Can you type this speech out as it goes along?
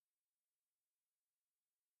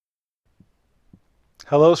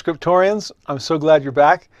Hello, Scriptorians. I'm so glad you're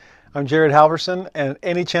back. I'm Jared Halverson, and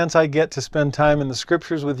any chance I get to spend time in the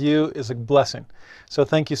Scriptures with you is a blessing. So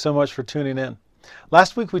thank you so much for tuning in.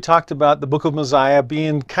 Last week we talked about the book of Mosiah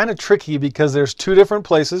being kind of tricky because there's two different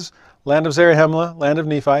places, land of Zarahemla, land of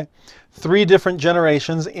Nephi, three different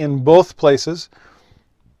generations in both places.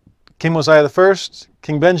 King Mosiah I,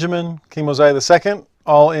 King Benjamin, King Mosiah II,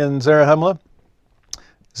 all in Zarahemla.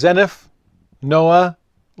 Zeniff, Noah,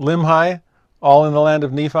 Limhi, all in the land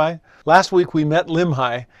of Nephi. Last week we met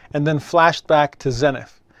Limhi and then flashed back to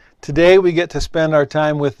Zeniff. Today we get to spend our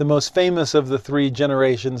time with the most famous of the three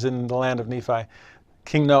generations in the land of Nephi,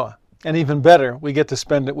 King Noah. And even better, we get to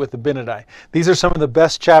spend it with Abinadi. These are some of the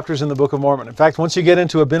best chapters in the Book of Mormon. In fact, once you get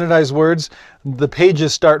into Abinadi's words, the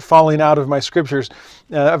pages start falling out of my scriptures.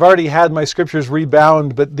 I've already had my scriptures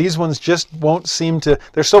rebound, but these ones just won't seem to,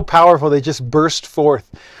 they're so powerful, they just burst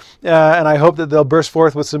forth. And I hope that they'll burst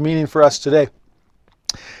forth with some meaning for us today.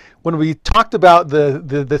 When we talked about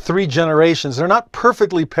the three generations, they're not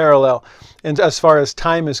perfectly parallel as far as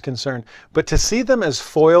time is concerned, but to see them as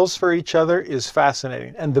foils for each other is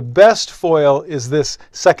fascinating. And the best foil is this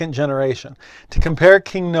second generation. To compare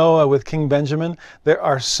King Noah with King Benjamin, there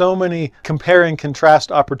are so many compare and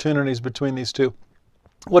contrast opportunities between these two.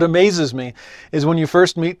 What amazes me is when you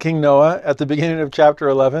first meet King Noah at the beginning of chapter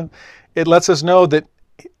 11, it lets us know that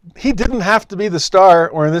he didn't have to be the star,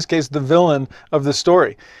 or in this case, the villain of the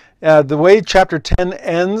story. The way chapter 10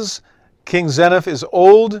 ends, King Zeniff is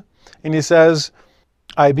old, and he says,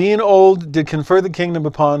 I being old did confer the kingdom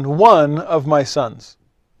upon one of my sons.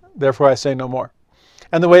 Therefore I say no more.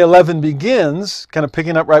 And the way 11 begins, kind of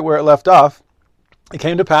picking up right where it left off, it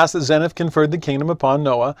came to pass that Zeniff conferred the kingdom upon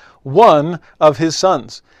Noah, one of his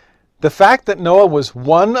sons. The fact that Noah was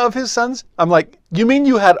one of his sons, I'm like, you mean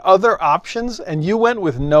you had other options and you went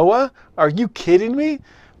with Noah? Are you kidding me?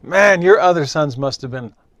 Man, your other sons must have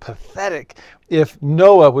been pathetic if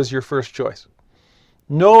Noah was your first choice.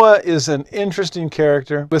 Noah is an interesting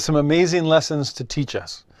character with some amazing lessons to teach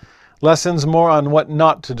us. Lessons more on what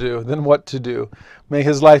not to do than what to do. May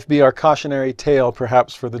his life be our cautionary tale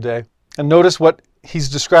perhaps for the day. And notice what he's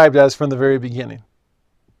described as from the very beginning.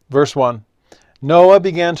 Verse 1. Noah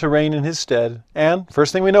began to reign in his stead, and,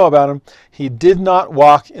 first thing we know about him, he did not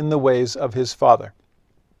walk in the ways of his father.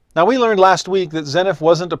 Now we learned last week that Zeniff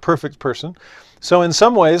wasn't a perfect person, so in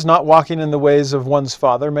some ways not walking in the ways of one's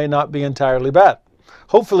father may not be entirely bad.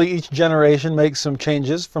 Hopefully each generation makes some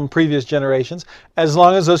changes from previous generations, as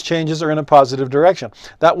long as those changes are in a positive direction.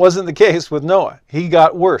 That wasn't the case with Noah. He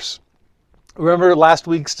got worse. Remember last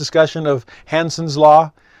week's discussion of Hansen's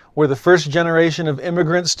Law, where the first generation of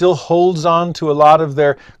immigrants still holds on to a lot of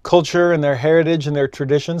their culture and their heritage and their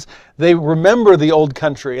traditions. They remember the old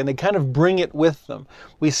country and they kind of bring it with them.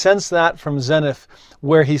 We sense that from Zeniff,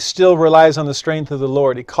 where he still relies on the strength of the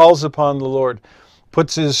Lord. He calls upon the Lord,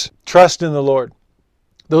 puts his trust in the Lord.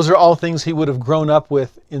 Those are all things he would have grown up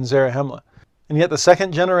with in Zarahemla. And yet the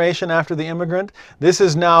second generation after the immigrant, this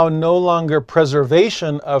is now no longer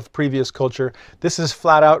preservation of previous culture. This is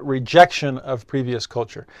flat out rejection of previous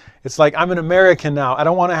culture. It's like, I'm an American now. I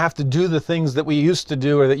don't want to have to do the things that we used to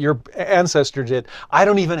do or that your ancestor did. I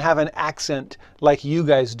don't even have an accent like you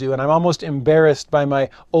guys do. And I'm almost embarrassed by my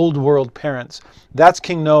old world parents. That's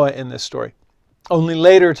King Noah in this story. Only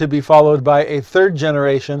later to be followed by a third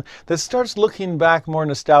generation that starts looking back more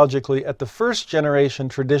nostalgically at the first generation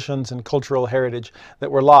traditions and cultural heritage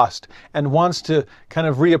that were lost and wants to kind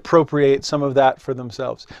of reappropriate some of that for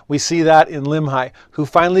themselves. We see that in Limhi, who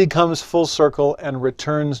finally comes full circle and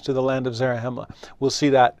returns to the land of Zarahemla. We'll see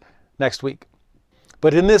that next week.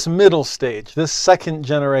 But in this middle stage, this second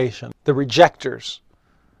generation, the rejectors,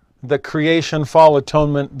 the creation fall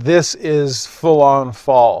atonement, this is full-on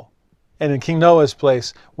fall. And in King Noah's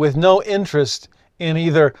place, with no interest in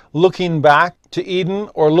either looking back to Eden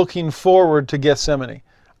or looking forward to Gethsemane.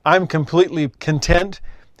 I'm completely content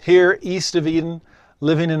here east of Eden,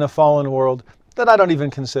 living in a fallen world that I don't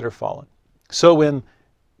even consider fallen. So when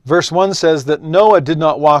verse 1 says that Noah did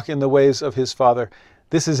not walk in the ways of his father,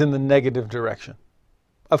 this is in the negative direction.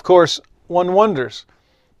 Of course, one wonders,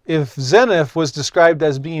 if Zeniff was described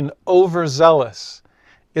as being overzealous,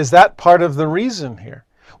 is that part of the reason here?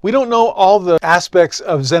 We don't know all the aspects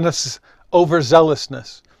of Zeniff's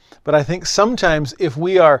overzealousness, but I think sometimes if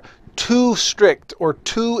we are too strict or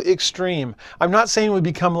too extreme, I'm not saying we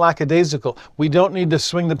become lackadaisical. We don't need to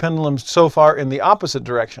swing the pendulum so far in the opposite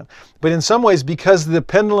direction. But in some ways, because the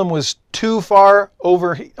pendulum was too far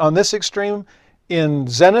over on this extreme in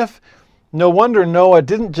Zeniff, no wonder Noah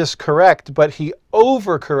didn't just correct, but he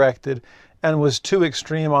overcorrected and was too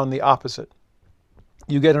extreme on the opposite.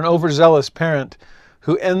 You get an overzealous parent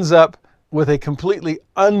who ends up with a completely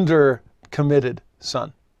under-committed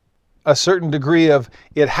son. A certain degree of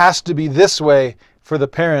it has to be this way for the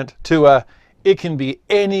parent to it can be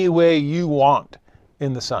any way you want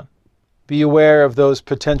in the son. Be aware of those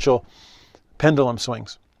potential pendulum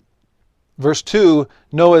swings. Verse 2,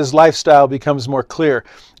 Noah's lifestyle becomes more clear.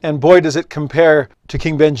 And boy, does it compare to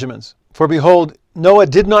King Benjamin's. For behold, Noah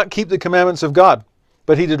did not keep the commandments of God,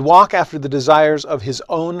 but he did walk after the desires of his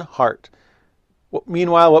own heart.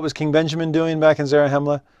 Meanwhile, what was King Benjamin doing back in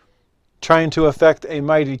Zarahemla? Trying to effect a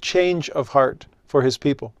mighty change of heart for his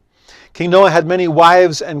people. King Noah had many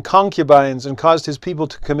wives and concubines and caused his people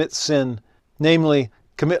to commit sin, namely,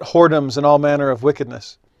 commit whoredoms and all manner of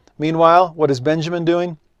wickedness. Meanwhile, what is Benjamin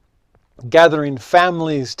doing? Gathering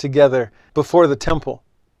families together before the temple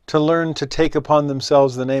to learn to take upon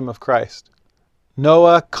themselves the name of Christ.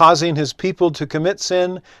 Noah causing his people to commit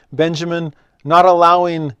sin, Benjamin not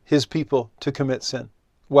allowing his people to commit sin,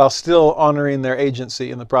 while still honoring their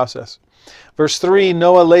agency in the process. Verse 3,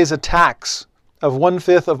 Noah lays a tax of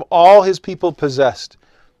 1/5 of all his people possessed.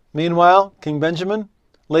 Meanwhile, King Benjamin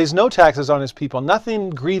lays no taxes on his people,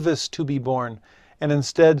 nothing grievous to be borne, and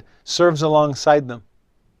instead serves alongside them.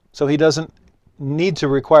 So he doesn't need to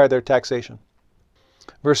require their taxation.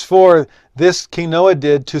 Verse 4, this King Noah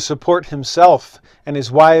did to support himself and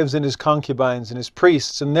his wives and his concubines and his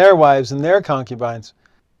priests and their wives and their concubines.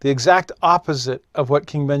 The exact opposite of what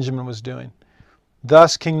King Benjamin was doing.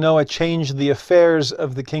 Thus King Noah changed the affairs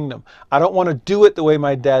of the kingdom. I don't want to do it the way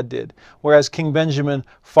my dad did, whereas King Benjamin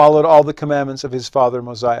followed all the commandments of his father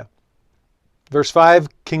Mosiah. Verse 5,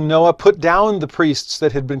 King Noah put down the priests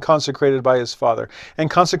that had been consecrated by his father and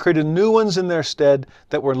consecrated new ones in their stead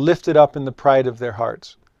that were lifted up in the pride of their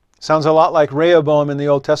hearts. Sounds a lot like Rehoboam in the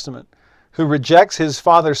Old Testament, who rejects his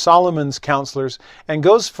father Solomon's counselors and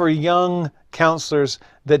goes for young counselors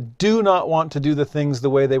that do not want to do the things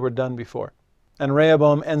the way they were done before. And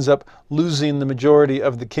Rehoboam ends up losing the majority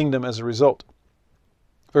of the kingdom as a result.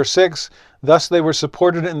 Verse 6, thus they were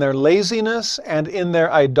supported in their laziness and in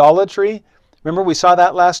their idolatry. Remember we saw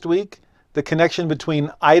that last week? The connection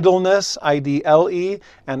between idleness, I-D-L-E,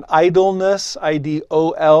 and idleness,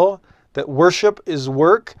 I-D-O-L, that worship is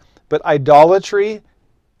work, but idolatry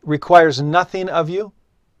requires nothing of you.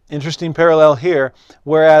 Interesting parallel here.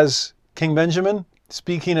 Whereas King Benjamin,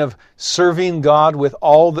 speaking of serving God with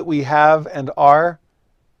all that we have and are,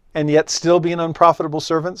 and yet still being unprofitable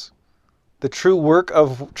servants, the true work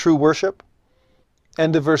of true worship.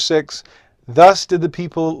 End of verse 6. Thus did the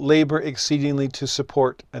people labor exceedingly to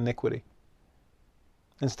support iniquity.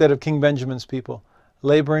 Instead of King Benjamin's people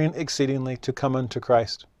laboring exceedingly to come unto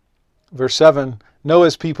Christ. Verse 7,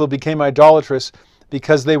 Noah's people became idolatrous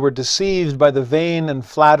because they were deceived by the vain and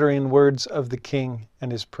flattering words of the king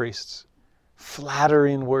and his priests.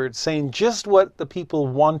 Flattering words, saying just what the people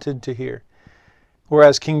wanted to hear.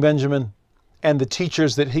 Whereas King Benjamin and the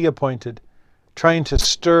teachers that he appointed, trying to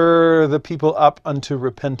stir the people up unto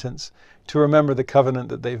repentance, to remember the covenant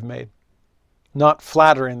that they've made. Not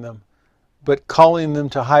flattering them, but calling them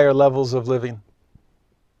to higher levels of living.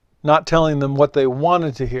 Not telling them what they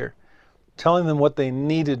wanted to hear, telling them what they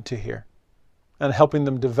needed to hear, and helping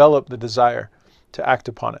them develop the desire to act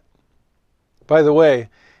upon it. By the way,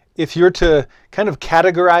 if you're to kind of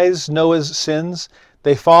categorize Noah's sins,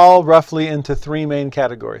 they fall roughly into 3 main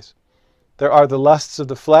categories. There are the lusts of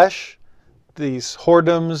the flesh, these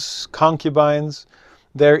whoredoms, concubines.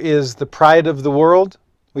 There is the pride of the world.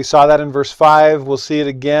 We saw that in verse 5. We'll see it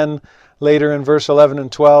again later in verse 11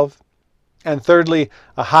 and 12. And thirdly,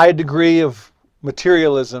 a high degree of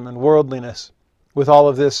materialism and worldliness with all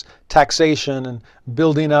of this taxation and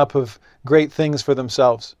building up of great things for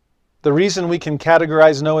themselves. The reason we can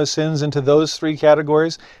categorize Noah's sins into those 3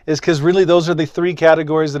 categories is because really those are the 3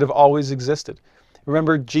 categories that have always existed.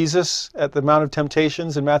 Remember Jesus at the Mount of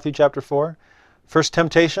Temptations in Matthew chapter 4? First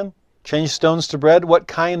temptation, change stones to bread. What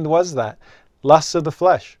kind was that? Lusts of the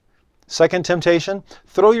flesh. Second temptation,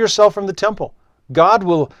 throw yourself from the temple. God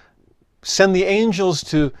will send the angels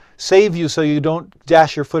to save you so you don't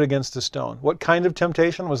dash your foot against a stone. What kind of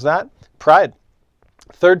temptation was that? Pride.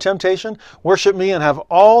 Third temptation, worship me and have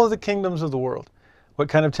all the kingdoms of the world. What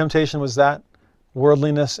kind of temptation was that?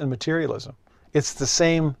 Worldliness and materialism. It's the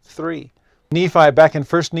same 3. Nephi, back in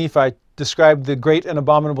 1 Nephi, described the great and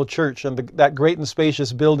abominable church and that great and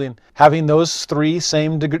spacious building having those 3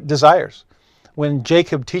 same desires. When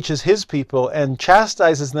Jacob teaches his people and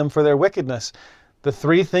chastises them for their wickedness, the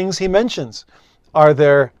 3 things he mentions are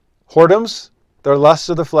their whoredoms, their lusts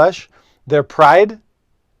of the flesh, their pride,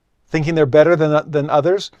 thinking they're better than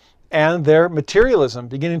others, and their materialism,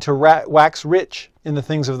 beginning to wax rich in the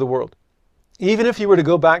things of the world. Even if you were to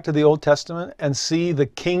go back to the Old Testament and see the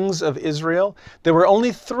kings of Israel, there were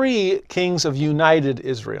only 3 kings of united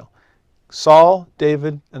Israel: Saul,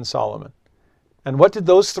 David, and Solomon. And what did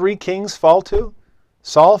those 3 kings fall to?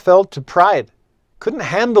 Saul fell to pride. Couldn't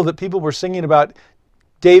handle that people were singing about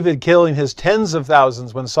David killing his tens of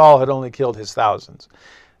thousands when Saul had only killed his thousands.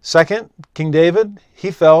 Second, King David,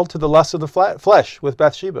 he fell to the lust of the flesh with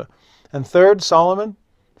Bathsheba. And third, Solomon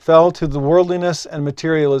fell to the worldliness and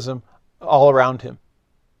materialism all around him.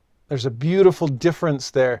 There's a beautiful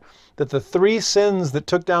difference there, that the 3 sins that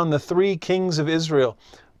took down the 3 kings of Israel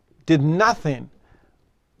did nothing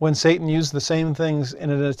when Satan used the same things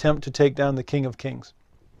in an attempt to take down the King of Kings.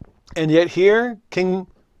 And yet here, King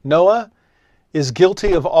Noah is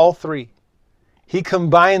guilty of all 3. He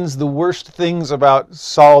combines the worst things about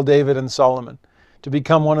Saul, David, and Solomon to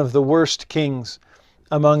become one of the worst kings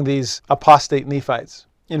among these apostate Nephites.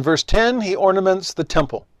 In verse 10, he ornaments the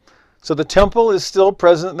temple. So the temple is still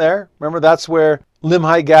present there. Remember, that's where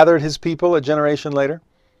Limhi gathered his people a generation later.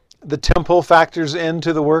 The temple factors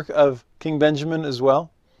into the work of King Benjamin as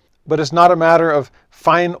well. But it's not a matter of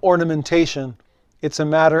fine ornamentation. It's a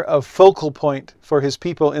matter of focal point for his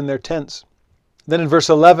people in their tents. Then in verse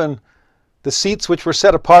 11, the seats which were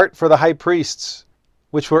set apart for the high priests,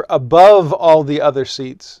 which were above all the other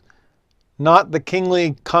seats, not the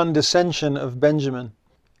kingly condescension of Benjamin.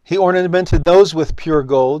 He ornamented those with pure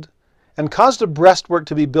gold, and caused a breastwork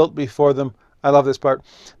to be built before them. I love this part.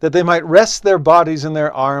 That they might rest their bodies and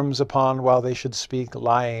their arms upon while they should speak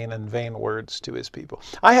lying and vain words to his people.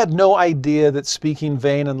 I had no idea that speaking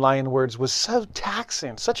vain and lying words was so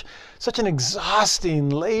taxing, such an exhausting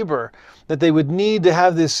labor, that they would need to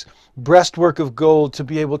have this breastwork of gold to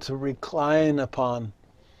be able to recline upon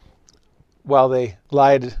while they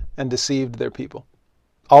lied and deceived their people.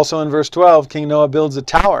 Also in verse 12, King Noah builds a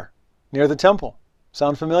tower near the temple.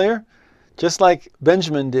 Sound familiar? Just like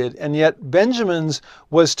Benjamin did. And yet Benjamin's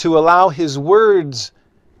was to allow his words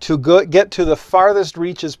to get to the farthest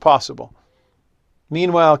reaches possible.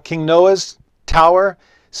 Meanwhile, King Noah's tower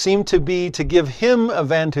seemed to be to give him a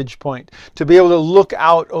vantage point, to be able to look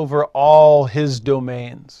out over all his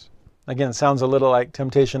domains. Again, sounds a little like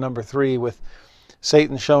temptation number 3 with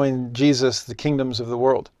Satan showing Jesus the kingdoms of the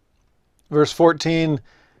world. Verse 14,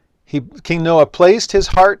 King Noah placed his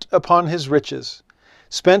heart upon his riches,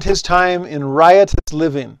 spent his time in riotous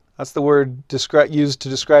living. That's the word used to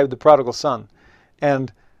describe the prodigal son.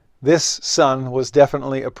 And this son was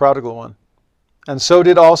definitely a prodigal one. And so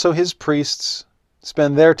did also his priests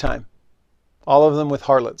spend their time, all of them with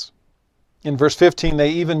harlots. In verse 15, they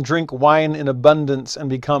even drink wine in abundance and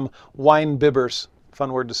become wine bibbers.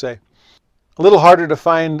 Fun word to say. A little harder to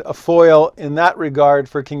find a foil in that regard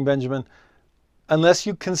for King Benjamin, unless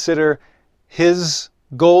you consider his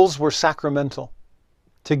goals were sacramental.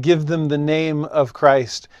 To give them the name of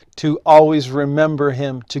Christ, to always remember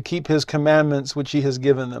him, to keep his commandments which he has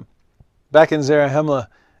given them. Back in Zarahemla,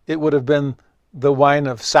 it would have been the wine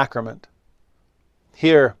of sacrament.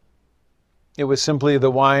 Here, it was simply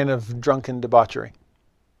the wine of drunken debauchery.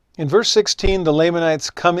 In verse 16, the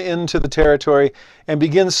Lamanites come into the territory and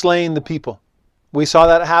begin slaying the people. We saw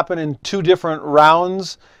that happen in 2 different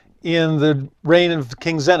rounds in the reign of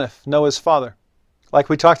King Zeniff, Noah's father. Like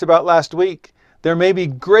we talked about last week, there may be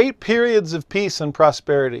great periods of peace and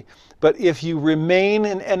prosperity, but if you remain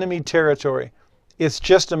in enemy territory, it's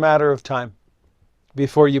just a matter of time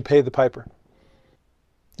before you pay the piper.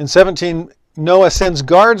 In 17, Noah sends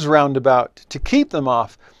guards round about to keep them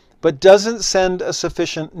off, but doesn't send a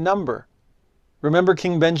sufficient number. Remember,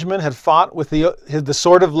 King Benjamin had fought with the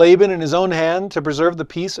sword of Laban in his own hand to preserve the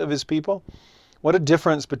peace of his people. What a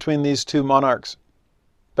difference between these 2 monarchs.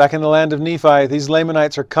 Back in the land of Nephi, these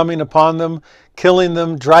Lamanites are coming upon them, killing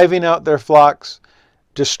them, driving out their flocks,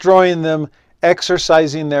 destroying them,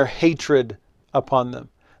 exercising their hatred upon them.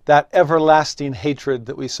 That everlasting hatred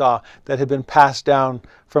that we saw that had been passed down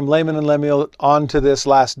from Laman and Lemuel on to this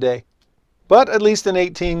last day. But at least in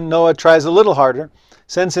 18, Noah tries a little harder,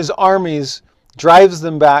 sends his armies, drives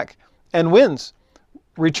them back, and wins,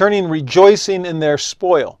 returning rejoicing in their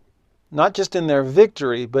spoil. Not just in their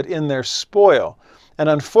victory, but in their spoil. And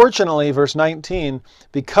unfortunately, verse 19,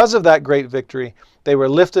 because of that great victory, they were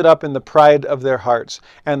lifted up in the pride of their hearts,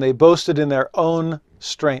 and they boasted in their own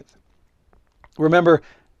strength. Remember,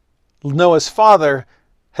 Noah's father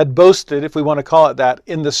had boasted, if we want to call it that,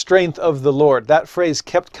 in the strength of the Lord. That phrase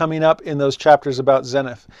kept coming up in those chapters about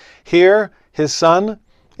Zeniff. Here, his son,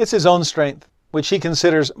 it's his own strength, which he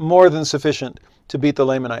considers more than sufficient to beat the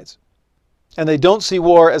Lamanites. And they don't see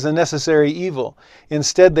war as a necessary evil.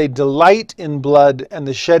 Instead, they delight in blood and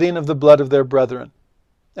the shedding of the blood of their brethren.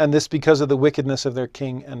 And this because of the wickedness of their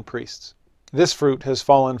king and priests. This fruit has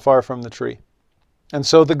fallen far from the tree. And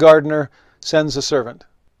so the gardener sends a servant,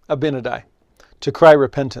 Abinadi, to cry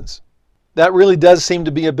repentance. That really does seem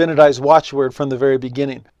to be Abinadi's watchword from the very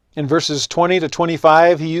beginning. In verses 20 to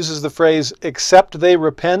 25, he uses the phrase, except they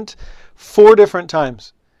repent, 4 different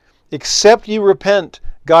times. Except you repent,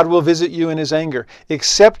 God will visit you in his anger.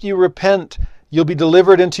 Except you repent, you'll be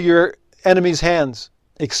delivered into your enemy's hands.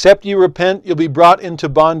 Except you repent, you'll be brought into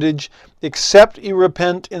bondage. Except you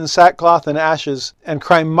repent in sackcloth and ashes and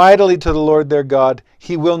cry mightily to the Lord their God,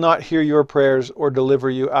 he will not hear your prayers or deliver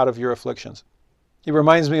you out of your afflictions. It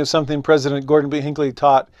reminds me of something President Gordon B. Hinckley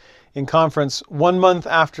taught in conference 1 month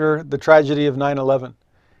after the tragedy of 9/11.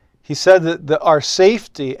 He said that our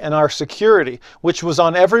safety and our security, which was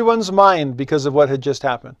on everyone's mind because of what had just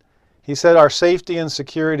happened, he said our safety and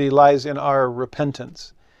security lies in our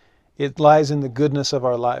repentance. It lies in the goodness of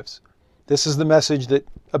our lives. This is the message that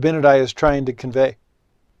Abinadi is trying to convey.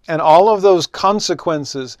 And all of those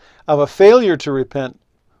consequences of a failure to repent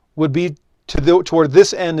would be toward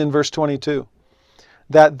this end in verse 22.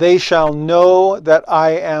 That they shall know that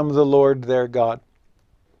I am the Lord their God.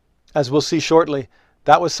 As we'll see shortly,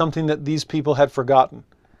 that was something that these people had forgotten.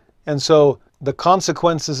 And so the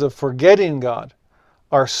consequences of forgetting God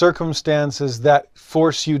are circumstances that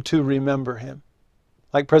force you to remember him.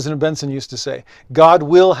 Like President Benson used to say, God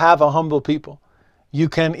will have a humble people. You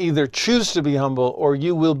can either choose to be humble or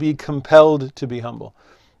you will be compelled to be humble.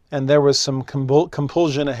 And there was some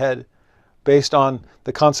compulsion ahead based on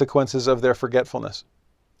the consequences of their forgetfulness.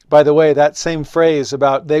 By the way, that same phrase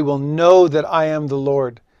about they will know that I am the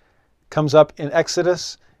Lord comes up in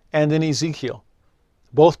Exodus and in Ezekiel.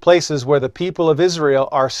 Both places where the people of Israel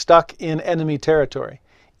are stuck in enemy territory.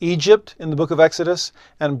 Egypt in the book of Exodus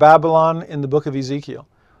and Babylon in the book of Ezekiel.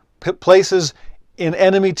 Places in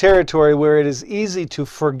enemy territory where it is easy to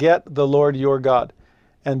forget the Lord your God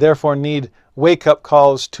and therefore need wake-up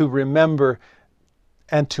calls to remember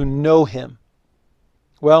and to know him.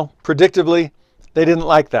 Well, predictably, they didn't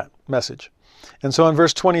like that message. And so in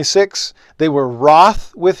verse 26, they were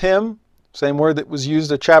wroth with him, same word that was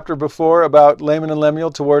used a chapter before about Laman and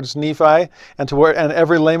Lemuel towards Nephi and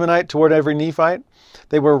every Lamanite toward every Nephite.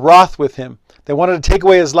 They were wroth with him. They wanted to take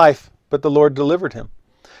away his life, but the Lord delivered him.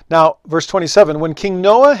 Now, verse 27, when King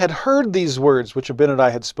Noah had heard these words which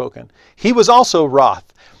Abinadi had spoken, he was also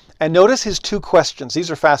wroth. And notice his 2 questions.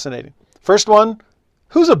 These are fascinating. First one,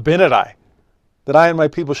 who's Abinadi, that I and my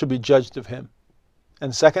people should be judged of him?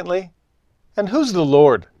 And secondly, and who's the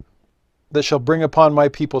Lord that shall bring upon my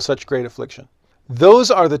people such great affliction?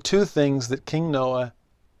 Those are the 2 things that King Noah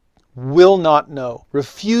will not know,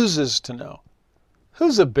 refuses to know.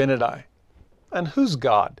 Who's Abinadi? And who's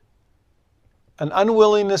God? An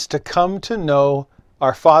unwillingness to come to know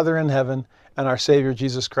our Father in heaven and our Savior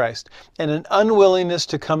Jesus Christ, and an unwillingness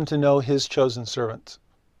to come to know his chosen servants.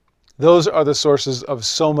 Those are the sources of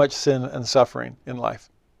so much sin and suffering in life.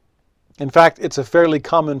 In fact, it's a fairly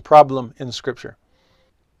common problem in Scripture.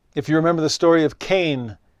 If you remember the story of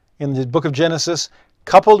Cain in the book of Genesis,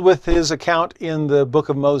 coupled with his account in the book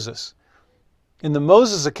of Moses. In the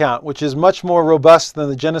Moses account, which is much more robust than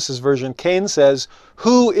the Genesis version, Cain says,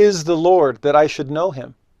 who is the Lord that I should know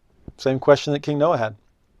him? Same question that King Noah had.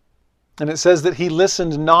 And it says that he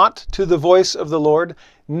listened not to the voice of the Lord,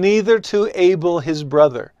 neither to Abel his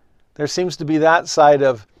brother. There seems to be that side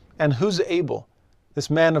of, and who's Abel? This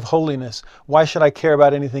man of holiness. Why should I care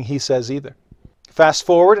about anything he says either? Fast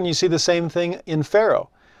forward and you see the same thing in Pharaoh.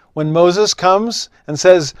 When Moses comes and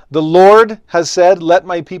says, the Lord has said, let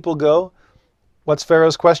my people go. What's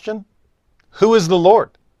Pharaoh's question? Who is the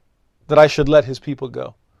Lord that I should let his people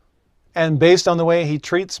go? And based on the way he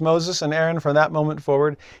treats Moses and Aaron from that moment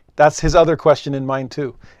forward, that's his other question in mind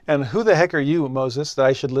too. And who the heck are you, Moses, that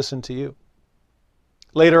I should listen to you?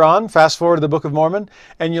 Later on, fast forward to the Book of Mormon,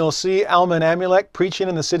 and you'll see Alma and Amulek preaching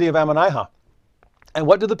in the city of Ammonihah. And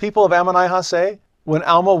what do the people of Ammonihah say? When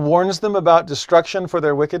Alma warns them about destruction for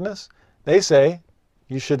their wickedness, they say,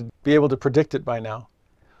 you should be able to predict it by now.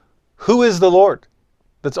 Who is the Lord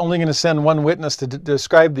that's only going to send one witness to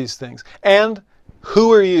describe these things? And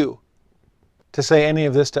who are you to say any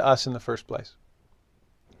of this to us in the first place?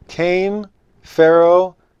 Cain,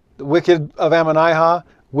 Pharaoh, the wicked of Ammonihah,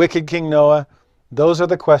 wicked King Noah, those are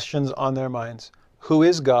the questions on their minds. Who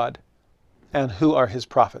is God and who are his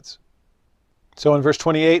prophets? So in verse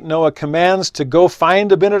 28, Noah commands to go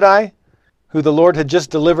find Abinadi, who the Lord had just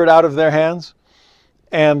delivered out of their hands,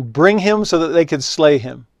 and bring him so that they could slay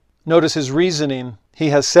him. Notice his reasoning. He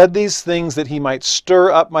has said these things that he might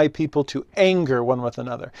stir up my people to anger one with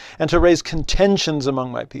another and to raise contentions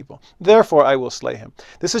among my people. Therefore I will slay him.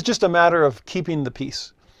 This is just a matter of keeping the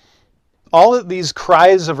peace. All that these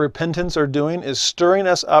cries of repentance are doing is stirring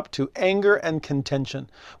us up to anger and contention,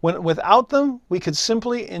 when without them we could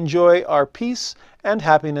simply enjoy our peace and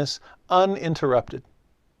happiness uninterrupted.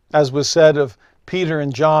 As was said of Peter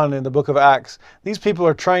and John in the book of Acts, these people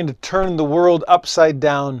are trying to turn the world upside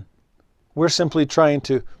down. We're simply trying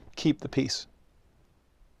to keep the peace.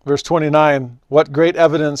 Verse 29, what great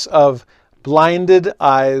evidence of blinded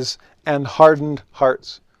eyes and hardened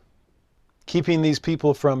hearts, keeping these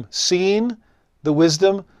people from seeing the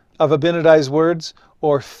wisdom of Abinadi's words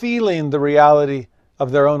or feeling the reality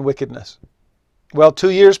of their own wickedness. Well, 2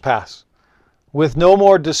 years pass with no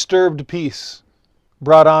more disturbed peace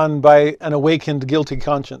brought on by an awakened guilty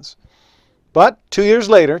conscience. But 2 years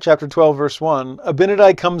later, chapter 12, verse 1,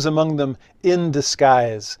 Abinadi comes among them in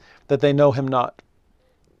disguise, that they know him not.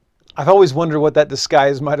 I've always wondered what that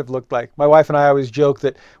disguise might have looked like. My wife and I always joke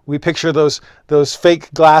that we picture those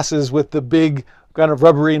fake glasses with the big kind of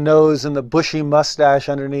rubbery nose and the bushy mustache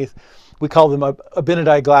underneath. We call them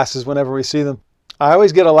Abinadi glasses whenever we see them. I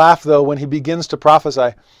always get a laugh, though, when he begins to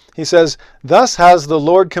prophesy. He says, "Thus has the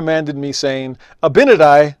Lord commanded me, saying,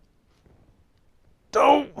 Abinadi,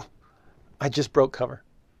 don't." I just broke cover.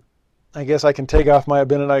 I guess I can take off my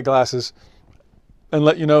Abinadi glasses and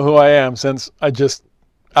let you know who I am, since I just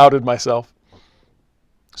outed myself.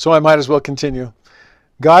 So I might as well continue.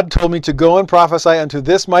 God told me to go and prophesy unto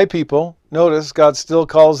this my people. Notice, God still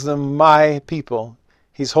calls them my people.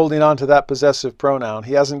 He's holding on to that possessive pronoun.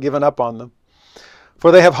 He hasn't given up on them. For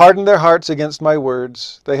they have hardened their hearts against my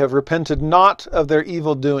words. They have repented not of their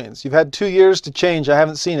evil doings. You've had 2 years to change. I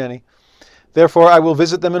haven't seen any. Therefore I will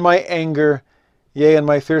visit them in my anger. Yea, in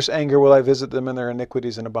my fierce anger will I visit them in their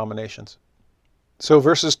iniquities and abominations. So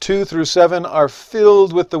verses 2 through 7 are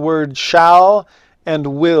filled with the word shall and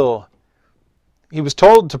will. He was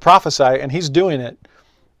told to prophesy, and he's doing it.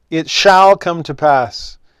 It shall come to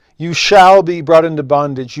pass. You shall be brought into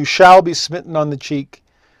bondage. You shall be smitten on the cheek.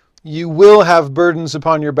 You will have burdens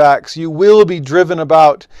upon your backs. You will be driven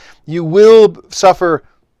about. You will suffer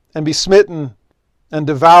and be smitten and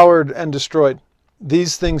devoured and destroyed.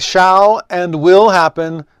 These things shall and will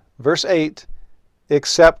happen, verse 8,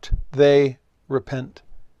 except they repent.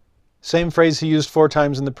 Same phrase he used 4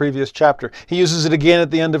 times in the previous chapter. He uses it again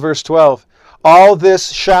at the end of verse 12. All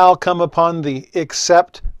this shall come upon thee,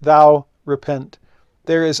 except thou repent.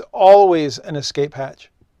 There is always an escape hatch.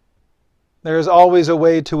 There is always a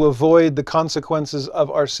way to avoid the consequences of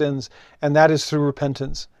our sins, and that is through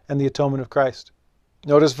repentance and the atonement of Christ.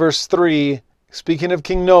 Notice verse 3, speaking of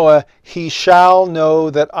King Noah, he shall know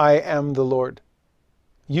that I am the Lord.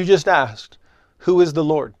 You just asked, who is the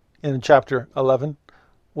Lord in chapter 11?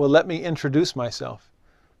 Well, let me introduce myself.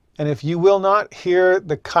 And if you will not hear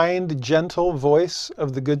the kind, gentle voice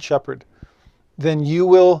of the Good Shepherd, then you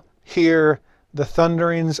will hear the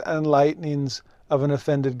thunderings and lightnings of an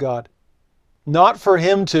offended God. Not for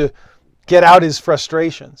him to get out his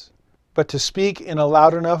frustrations, but to speak in a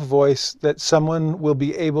loud enough voice that someone will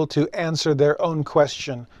be able to answer their own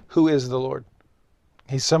question, who is the Lord?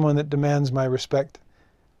 He's someone that demands my respect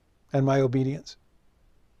and my obedience.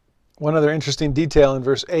 One other interesting detail in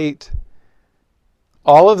verse 8.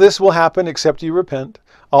 All of this will happen except you repent.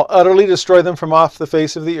 I'll utterly destroy them from off the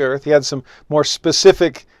face of the earth. He had some more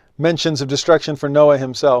specific mentions of destruction for Noah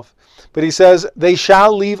himself. But he says, they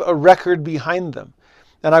shall leave a record behind them,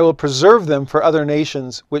 and I will preserve them for other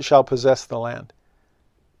nations which shall possess the land.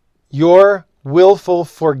 Your willful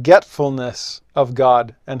forgetfulness of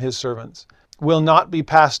God and his servants will not be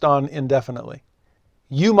passed on indefinitely.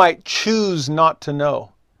 You might choose not to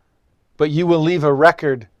know, but you will leave a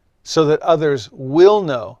record so that others will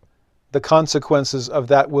know the consequences of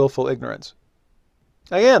that willful ignorance.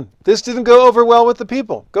 Again, this didn't go over well with the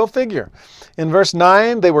people. Go figure. In verse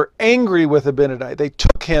 9, they were angry with Abinadi. They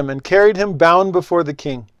took him and carried him bound before the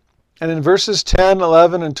king. And in verses 10,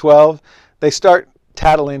 11, and 12, they start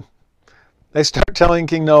tattling. They start telling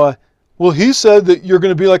King Noah, well, he said that you're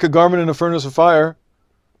going to be like a garment in a furnace of fire.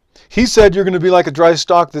 He said you're going to be like a dry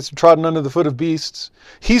stalk that's trodden under the foot of beasts.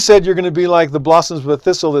 He said you're going to be like the blossoms of a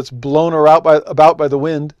thistle that's blown about by the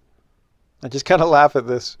wind. I just kind of laugh at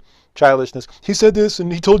this childishness. He said this,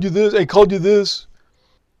 and he told you this, and he called you this.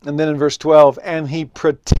 And then in verse 12, and he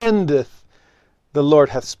pretendeth the Lord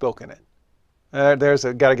hath spoken it.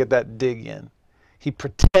 Got to get that dig in. He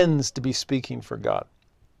pretends to be speaking for God.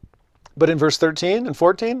 But in verse 13 and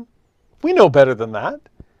 14, we know better than that.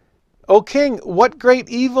 O king, what great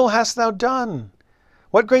evil hast thou done?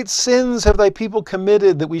 What great sins have thy people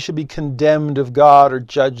committed that we should be condemned of God or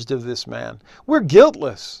judged of this man? We're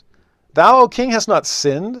guiltless. Thou, O king, hast not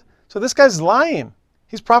sinned. So this guy's lying.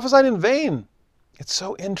 He's prophesied in vain. It's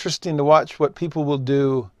so interesting to watch what people will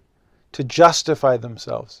do to justify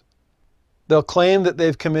themselves. They'll claim that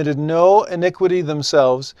they've committed no iniquity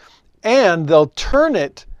themselves, and they'll turn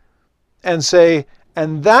it and say,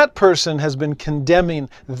 and that person has been condemning,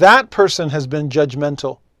 that person has been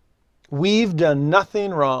judgmental. We've done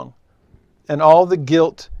nothing wrong, and all the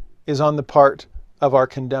guilt is on the part of our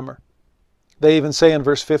condemner. They even say in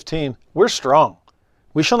verse 15, we're strong.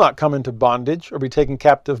 We shall not come into bondage or be taken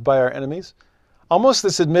captive by our enemies. Almost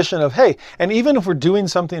this admission of, hey, and even if we're doing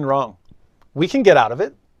something wrong, we can get out of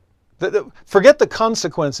it. Forget the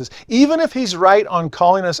consequences. Even if he's right on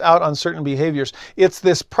calling us out on certain behaviors, it's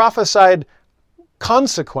this prophesied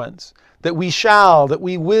consequence that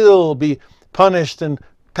we will be punished, and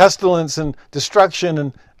pestilence and destruction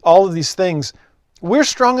and all of these things. We're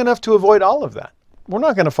strong enough to avoid all of that. We're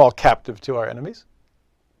not going to fall captive to our enemies.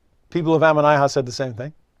 People of Ammonihah said the same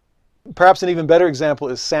thing. Perhaps an even better example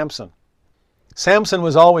is Samson. Samson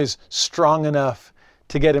was always strong enough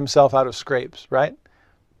to get himself out of scrapes, right?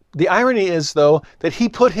 The irony is, though, that he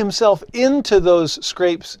put himself into those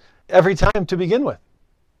scrapes every time to begin with.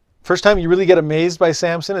 First time you really get amazed by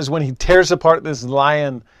Samson is when he tears apart this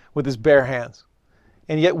lion with his bare hands.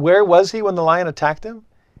 And yet where was he when the lion attacked him?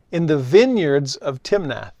 In the vineyards of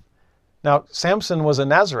Timnath. Now, Samson was a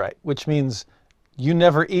Nazirite, which means you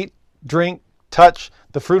never eat, drink, touch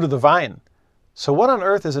the fruit of the vine. So what on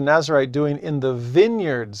earth is a Nazirite doing in the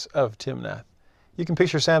vineyards of Timnath? You can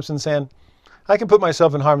picture Samson saying, I can put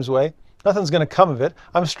myself in harm's way. Nothing's going to come of it.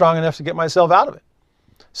 I'm strong enough to get myself out of it.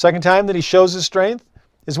 Second time that he shows his strength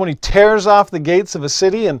is when he tears off the gates of a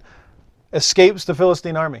city and escapes the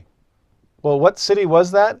Philistine army. Well, what city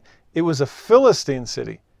was that? It was a Philistine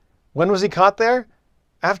city. When was he caught there?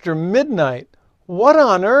 After midnight. What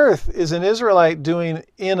on earth is an Israelite doing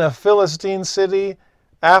in a Philistine city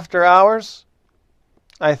after hours?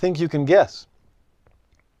 I think you can guess.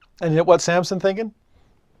 And yet what's Samson thinking?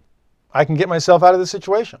 I can get myself out of this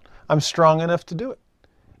situation. I'm strong enough to do it.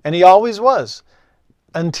 And he always was,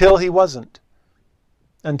 until he wasn't.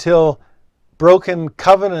 Until broken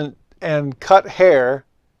covenant and cut hair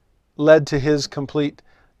led to his complete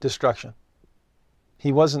destruction.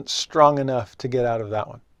 He wasn't strong enough to get out of that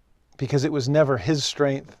one, because it was never his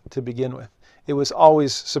strength to begin with. It was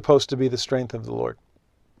always supposed to be the strength of the Lord.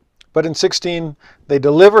 But in 16, they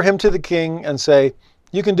deliver him to the king and say,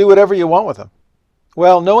 you can do whatever you want with him.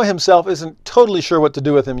 Well, Noah himself isn't totally sure what to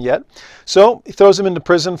do with him yet, so he throws him into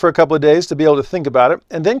prison for a couple of days to be able to think about it,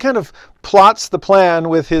 and then kind of plots the plan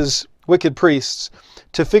with his wicked priests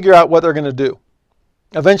to figure out what they're going to do.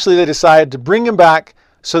 Eventually they decide to bring him back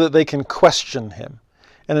so that they can question him.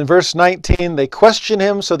 And in verse 19, they question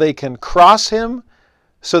him so they can cross him,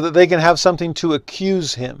 so that they can have something to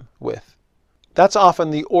accuse him with. That's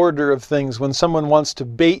often the order of things when someone wants to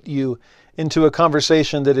bait you into a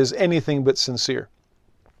conversation that is anything but sincere.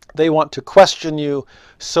 They want to question you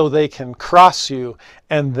so they can cross you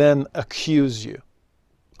and then accuse you.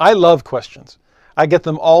 I love questions. I get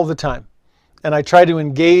them all the time. And I try to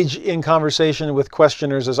engage in conversation with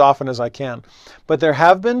questioners as often as I can. But there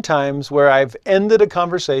have been times where I've ended a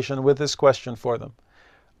conversation with this question for them.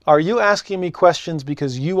 Are you asking me questions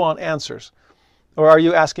because you want answers? Or are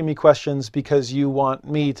you asking me questions because you want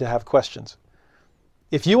me to have questions?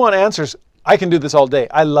 If you want answers, I can do this all day.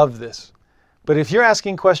 I love this. But if you're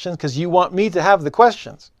asking questions because you want me to have the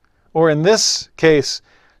questions, or in this case,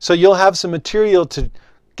 so you'll have some material to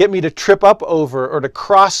get me to trip up over, or to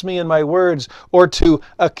cross me in my words, or to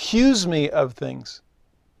accuse me of things,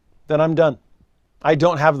 then I'm done. I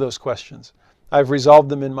don't have those questions. I've resolved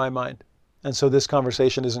them in my mind. And so this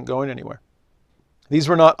conversation isn't going anywhere. These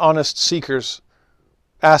were not honest seekers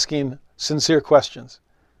asking sincere questions.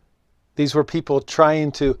 These were people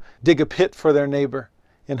trying to dig a pit for their neighbor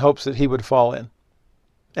in hopes that he would fall in.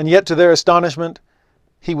 And yet, to their astonishment,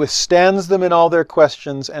 he withstands them in all their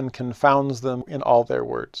questions and confounds them in all their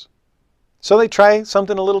words. So they try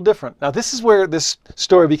something a little different. Now, this is where this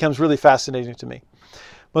story becomes really fascinating to me.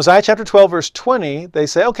 Mosiah chapter 12, verse 20, they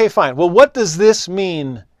say, okay, fine. Well, what does this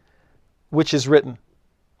mean, which is written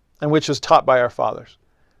and which was taught by our fathers?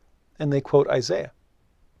 And they quote Isaiah.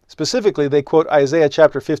 Specifically, they quote Isaiah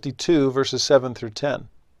chapter 52, verses 7 through 10.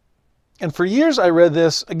 And for years I read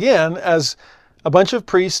this, again, as a bunch of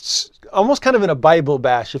priests, almost kind of in a Bible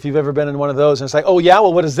bash, if you've ever been in one of those. And it's like, oh yeah,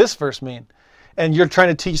 well, what does this verse mean? And you're trying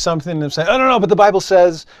to teach something and say, oh, no, but the Bible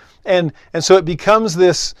says. And so it becomes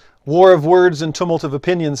this war of words and tumult of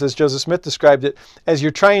opinions, as Joseph Smith described it, as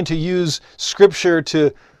you're trying to use Scripture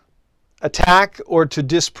to attack or to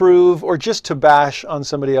disprove or just to bash on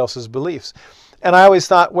somebody else's beliefs. And I always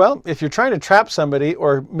thought, well, if you're trying to trap somebody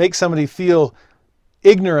or make somebody feel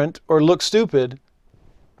ignorant or look stupid,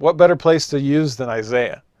 what better place to use than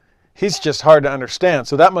Isaiah? He's just hard to understand.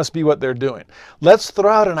 So that must be what they're doing. Let's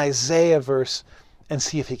throw out an Isaiah verse and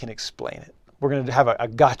see if he can explain it. We're going to have a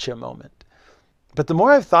gotcha moment. But the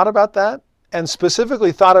more I've thought about that, and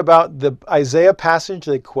specifically thought about the Isaiah passage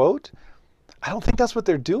they quote, I don't think that's what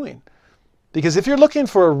they're doing. Because if you're looking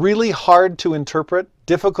for a really hard to interpret,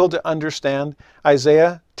 difficult to understand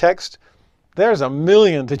Isaiah text, there's a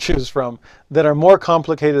million to choose from that are more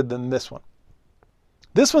complicated than this one.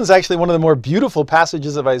 This one's actually one of the more beautiful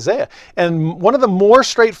passages of Isaiah, and one of the more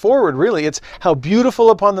straightforward, really. It's how beautiful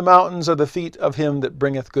upon the mountains are the feet of him that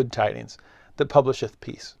bringeth good tidings, that publisheth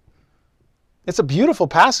peace. It's a beautiful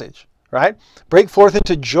passage, right? Break forth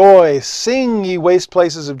into joy, sing ye waste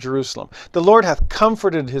places of Jerusalem. The Lord hath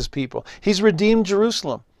comforted his people. He's redeemed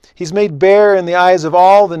Jerusalem. He's made bare in the eyes of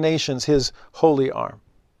all the nations his holy arm.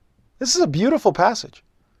 This is a beautiful passage.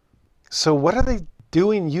 So what are they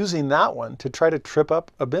doing using that one to try to trip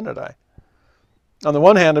up Abinadi? On the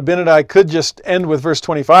one hand, Abinadi could just end with verse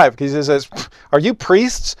 25, because he says, are you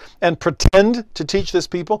priests and pretend to teach this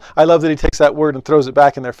people? I love that he takes that word and throws it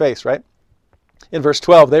back in their face, right? In verse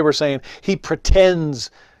 12, they were saying, he pretends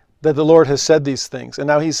that the Lord has said these things. And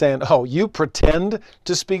now he's saying, oh, you pretend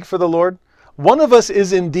to speak for the Lord? One of us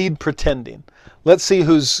is indeed pretending. Let's see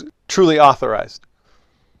who's truly authorized.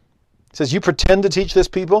 It says, you pretend to teach this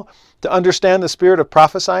people to understand the spirit of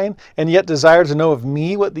prophesying and yet desire to know of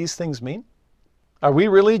me what these things mean? Are we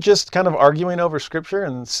really just kind of arguing over Scripture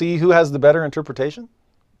and see who has the better interpretation?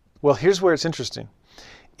 Well, here's where it's interesting.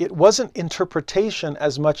 It wasn't interpretation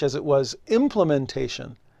as much as it was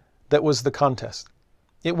implementation that was the contest.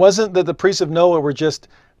 It wasn't that the priests of Noah were just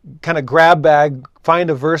kind of grab bag, find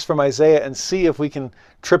a verse from Isaiah and see if we can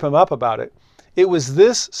trip him up about it. It was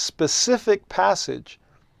this specific passage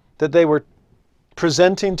that they were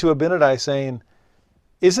presenting to Abinadi saying,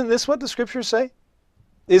 isn't this what the Scriptures say?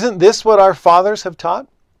 Isn't this what our fathers have taught?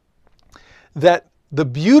 That the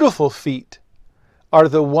beautiful feet are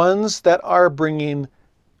the ones that are bringing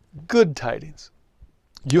good tidings.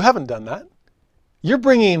 You haven't done that. You're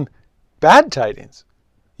bringing bad tidings.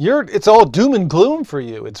 It's all doom and gloom for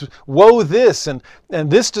you. It's woe this and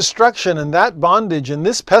this destruction and that bondage and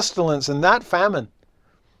this pestilence and that famine.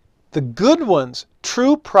 The good ones,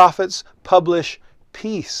 true prophets, publish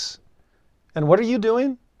peace. And what are you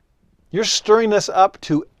doing? You're stirring us up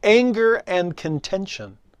to anger and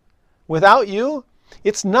contention. Without you,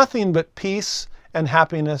 it's nothing but peace and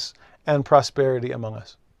happiness and prosperity among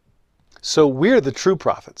us. So we're the true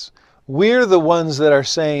prophets. We're the ones that are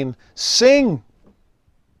saying, sing,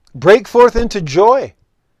 break forth into joy,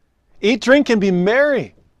 eat, drink, and be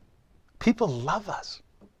merry. People love us.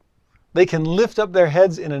 They can lift up their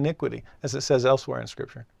heads in iniquity, as it says elsewhere in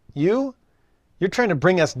Scripture. You're trying to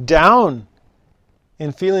bring us down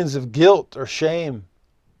in feelings of guilt or shame.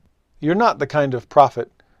 You're not the kind of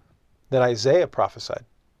prophet that Isaiah prophesied.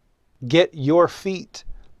 Get your feet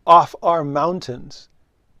off our mountains,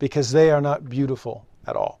 because they are not beautiful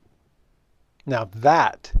at all. Now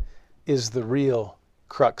that is the real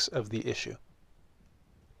crux of the issue.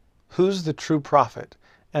 Who's the true prophet,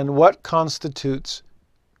 and what constitutes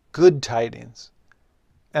good tidings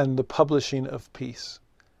and the publishing of peace?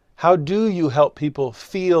 How do you help people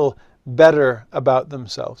feel better about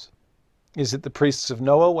themselves? Is it the priests of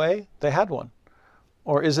Noah way? They had one.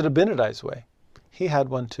 Or is it Abinadi's way? He had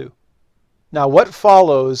one too. Now what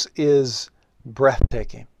follows is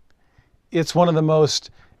breathtaking. It's one of the most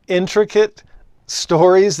intricate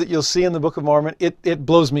stories that you'll see in the Book of Mormon. It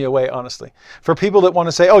blows me away, honestly. For people that want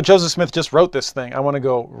to say, oh, Joseph Smith just wrote this thing, I want to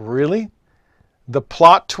go, really? The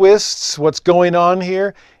plot twists, what's going on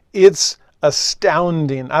here, it's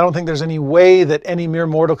astounding. I don't think there's any way that any mere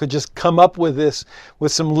mortal could just come up with this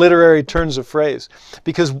with some literary turns of phrase.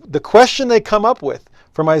 Because the question they come up with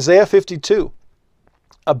from Isaiah 52,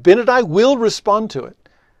 Abinadi will respond to it,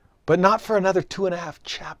 but not for another 2.5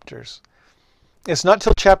 chapters. It's not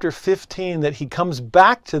till chapter 15 that he comes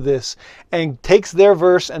back to this and takes their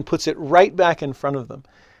verse and puts it right back in front of them.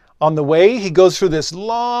 On the way, he goes through this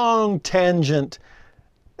long tangent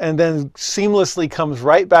and then seamlessly comes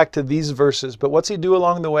right back to these verses. But what's he do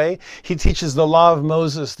along the way? He teaches the law of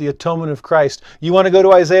Moses, the atonement of Christ. You want to go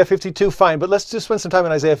to Isaiah 52? Fine, but let's just spend some time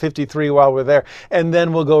in Isaiah 53 while we're there. And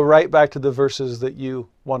then we'll go right back to the verses that you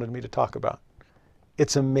wanted me to talk about.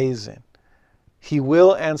 It's amazing. He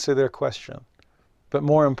will answer their question. But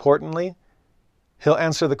more importantly, he'll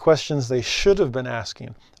answer the questions they should have been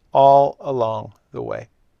asking all along the way.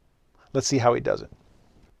 Let's see how he does it.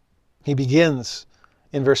 He begins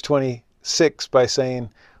in verse 26 by saying,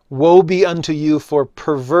 woe be unto you for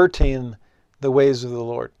perverting the ways of the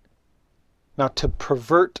Lord. Now, to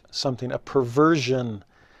pervert something, a perversion,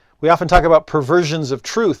 We often talk about perversions of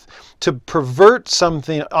truth. To pervert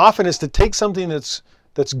something often is to take something that's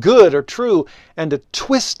good or true and to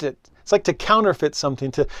twist it. It's like to counterfeit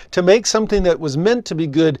something, to make something that was meant to be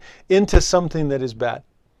good into something that is bad.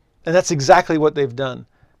 And that's exactly what they've done.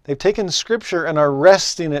 They've taken Scripture and are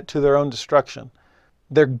wresting it to their own destruction.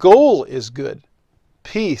 Their goal is good,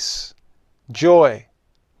 peace, joy,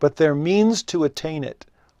 but their means to attain it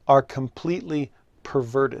are completely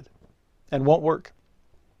perverted and won't work.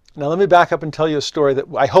 Now let me back up and tell you a story that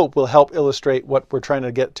I hope will help illustrate what we're trying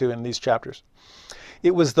to get to in these chapters.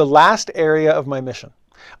 It was the last area of my mission.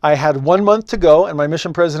 I had 1 month to go, and my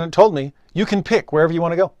mission president told me, you can pick wherever you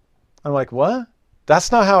want to go. I'm like, what?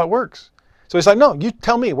 That's not how it works. So he's like, no, you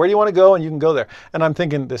tell me, where do you want to go, and you can go there. And I'm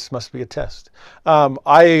thinking, this must be a test.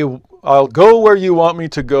 I'll go where you want me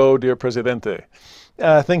to go, dear Presidente.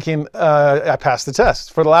 Thinking I passed the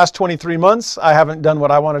test. For the last 23 months, I haven't done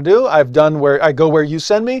what I want to do. I've done where I go where you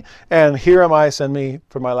send me, and here am I, send me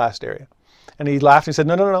for my last area. And he laughed and he said,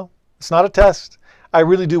 no, it's not a test. I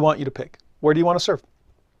really do want you to pick. Where do you want to serve?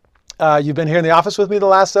 You've been here in the office with me the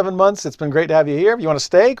last 7 months. It's been great to have you here. If you want to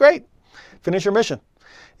stay, great. Finish your mission.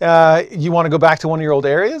 You want to go back to one of your old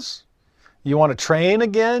areas? You want to train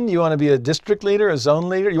again? You want to be a district leader, a zone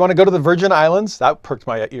leader? You want to go to the Virgin Islands? That perked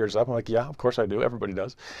my ears up. I'm like, yeah, of course I do. Everybody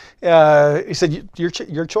does. He said,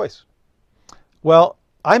 your choice. Well,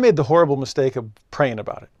 I made the horrible mistake of praying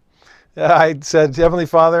about it. I said, Heavenly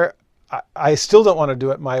Father, I still don't want to do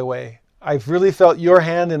it my way. I've really felt your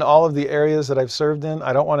hand in all of the areas that I've served in.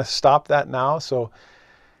 I don't want to stop that now. So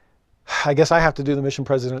I guess I have to do the mission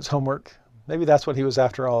president's homework. Maybe that's what he was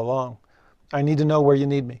after all along. I need to know where you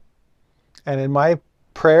need me. And in my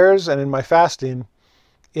prayers and in my fasting,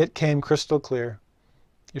 it came crystal clear.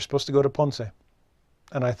 You're supposed to go to Ponce.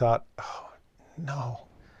 And I thought, oh, no.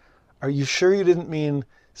 Are you sure you didn't mean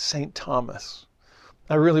St. Thomas?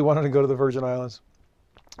 I really wanted to go to the Virgin Islands.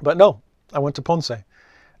 But no, I went to Ponce.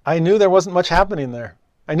 I knew there wasn't much happening there.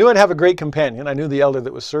 I knew I'd have a great companion. I knew the elder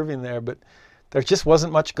that was serving there, but there just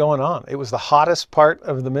wasn't much going on. It was the hottest part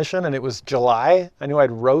of the mission, and it was July. I knew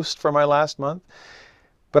I'd roast for my last month.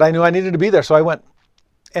 But I knew I needed to be there, so I went.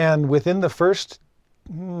 And within the first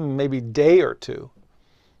maybe day or two,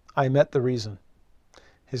 I met the reason.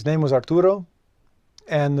 His name was Arturo.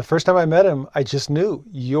 And the first time I met him, I just knew,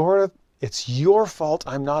 it's your fault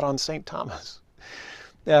I'm not on St. Thomas.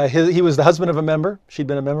 He was the husband of a member. She'd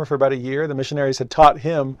been a member for about a year. The missionaries had taught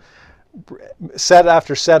him set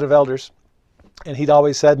after set of elders. And he'd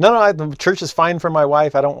always said, no, the church is fine for my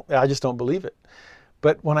wife. I just don't believe it.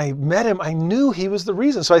 But when I met him, I knew he was the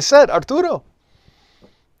reason. So I said, Arturo,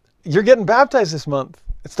 you're getting baptized this month.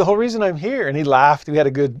 It's the whole reason I'm here. And he laughed. We had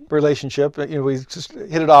a good relationship. We just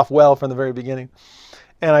hit it off well from the very beginning.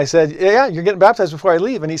 And I said, yeah, you're getting baptized before I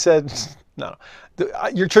leave. And he said, no,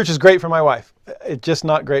 your church is great for my wife. It's just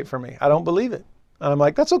not great for me. I don't believe it. And I'm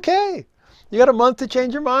like, that's okay. You got a month to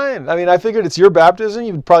change your mind. I mean, I figured it's your baptism.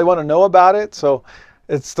 You'd probably want to know about it. So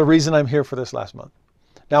it's the reason I'm here for this last month.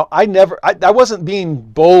 Now, I wasn't being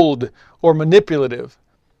bold or manipulative.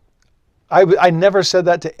 I never said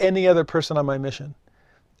that to any other person on my mission.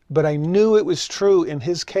 But I knew it was true in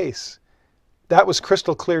his case. That was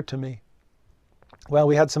crystal clear to me. Well,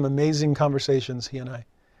 we had some amazing conversations, he and I,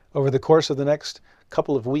 over the course of the next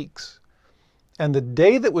couple of weeks. And the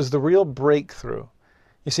day that was the real breakthrough,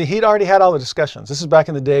 you see, he'd already had all the discussions. This is back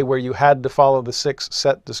in the day where you had to follow the 6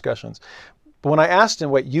 set discussions. But when I asked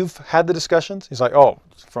him, wait, you've had the discussions? He's like, oh,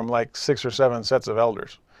 from like 6 or 7 sets of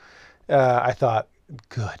elders. I thought,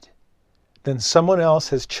 good. Then someone else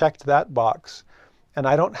has checked that box, and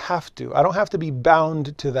I don't have to. I don't have to be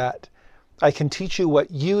bound to that. I can teach you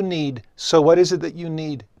what you need. So what is it that you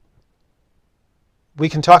need? We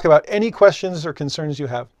can talk about any questions or concerns you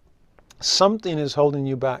have. Something is holding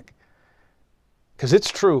you back. Because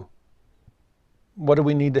it's true. What do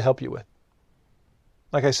we need to help you with?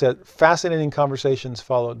 Like I said, fascinating conversations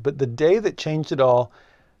followed. But the day that changed it all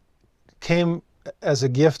came as a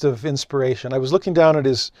gift of inspiration. I was looking down at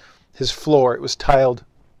his floor. It was tiled.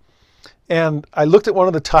 And I looked at one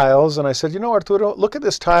of the tiles and I said, Arturo, look at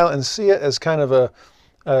this tile and see it as kind of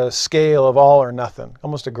a scale of all or nothing,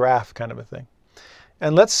 almost a graph kind of a thing.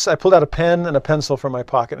 And I pulled out a pen and a pencil from my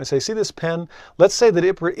pocket and I say, see this pen? Let's say that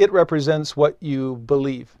it represents what you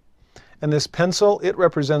believe. And this pencil, it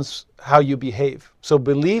represents how you behave. So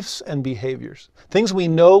beliefs and behaviors. Things we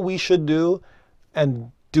know we should do,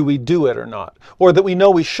 and do we do it or not? Or that we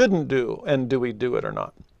know we shouldn't do, and do we do it or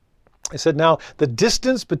not? I said, now, the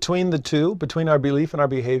distance between the two, between our belief and our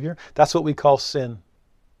behavior, that's what we call sin.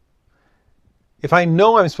 If I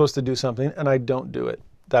know I'm supposed to do something and I don't do it,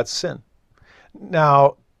 that's sin.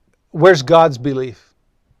 Now, where's God's belief?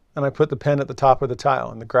 And I put the pen at the top of the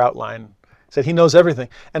tile in the grout line. Said, he knows everything.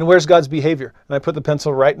 And where's God's behavior? And I put the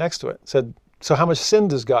pencil right next to it. Said, so how much sin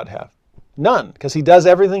does God have? None, because he does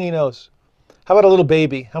everything he knows. How about a little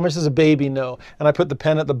baby? How much does a baby know? And I put the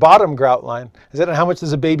pen at the bottom grout line. I said, and how much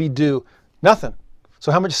does a baby do? Nothing.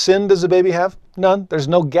 So how much sin does a baby have? None. There's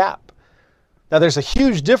no gap. Now there's a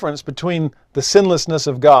huge difference between the sinlessness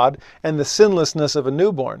of God and the sinlessness of a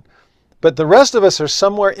newborn. But the rest of us are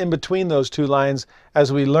somewhere in between those two lines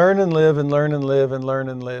as we learn and live and learn and live and learn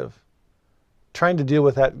and live. Trying to deal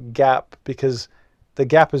with that gap, because the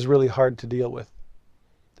gap is really hard to deal with.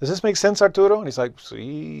 Does this make sense, Arturo? And he's like,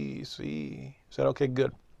 see. I said, okay,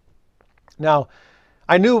 good. Now,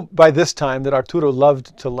 I knew by this time that Arturo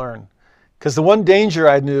loved to learn, because the one danger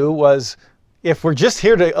I knew was, if we're just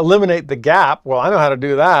here to eliminate the gap, well, I know how to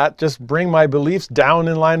do that. Just bring my beliefs down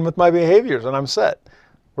in line with my behaviors and I'm set.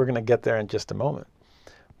 We're going to get there in just a moment.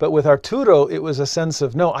 But with Arturo, it was a sense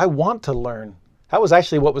of, no, I want to learn. That was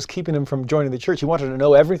actually what was keeping him from joining the church. He wanted to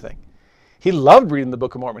know everything. He loved reading the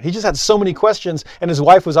Book of Mormon. He just had so many questions, and his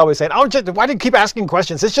wife was always saying, oh, why do you keep asking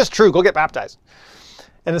questions? It's just true. Go get baptized.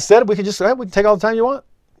 And instead, we could just, we can take all the time you want.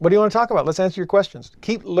 What do you want to talk about? Let's answer your questions.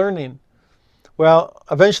 Keep learning. Well,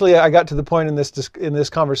 eventually I got to the point in this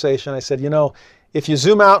conversation, I said, if you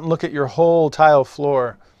zoom out and look at your whole tile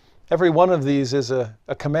floor, every one of these is a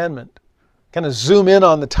commandment. Kind of zoom in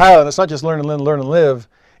on the tile, and it's not just learn and live.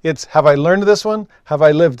 It's, have I learned this one? Have I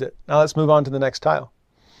lived it? Now let's move on to the next tile.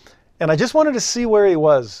 And I just wanted to see where he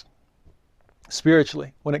was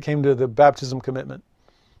spiritually when it came to the baptism commitment.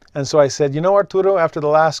 And so I said, Arturo, after the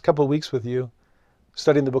last couple of weeks with you,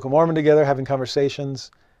 studying the Book of Mormon together, having conversations,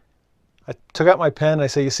 I took out my pen and I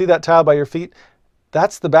say, you see that tile by your feet?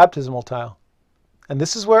 That's the baptismal tile. And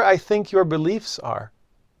this is where I think your beliefs are.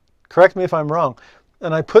 Correct me if I'm wrong.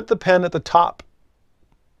 And I put the pen at the top.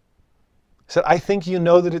 I said, I think you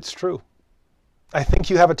know that it's true. I think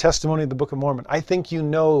you have a testimony of the Book of Mormon. I think you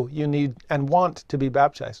know you need and want to be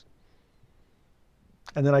baptized.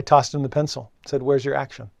 And then I tossed him the pencil. Said, where's your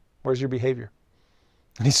action? Where's your behavior?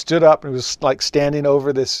 And he stood up and was like standing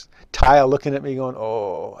over this tile looking at me going,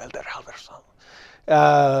 oh, Elder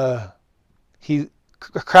Halverson. He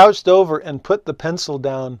crouched over and put the pencil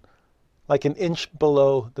down like an inch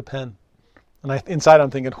below the pen. And inside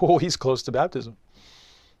I'm thinking, oh, he's close to baptism.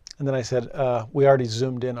 And then I said, we already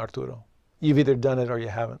zoomed in, Arturo. You've either done it or you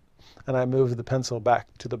haven't. And I moved the pencil back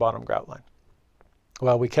to the bottom grout line.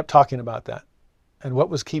 Well, we kept talking about that and what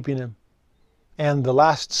was keeping him. And the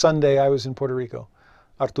last Sunday I was in Puerto Rico,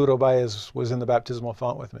 Arturo Baez was in the baptismal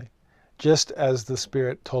font with me, just as the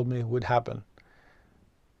Spirit told me would happen.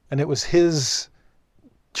 And it was his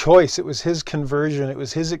choice. It was his conversion. It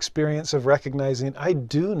was his experience of recognizing, I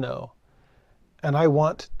do know, and I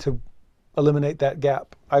want to eliminate that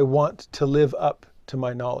gap. I want to live up to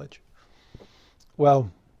my knowledge.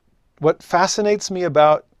 Well, what fascinates me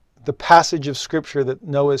about the passage of Scripture that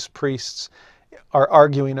Noah's priests are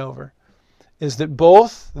arguing over is that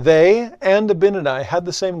both they and Abinadi had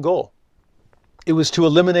the same goal. It was to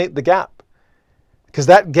eliminate the gap. Because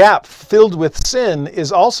that gap filled with sin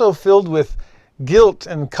is also filled with guilt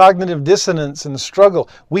and cognitive dissonance and struggle.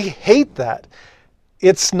 We hate that.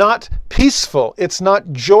 It's not peaceful. It's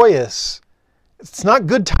not joyous. It's not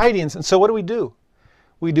good tidings. And so what do?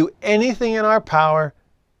 We do anything in our power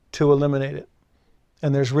to eliminate it.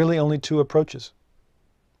 And there's really only two approaches.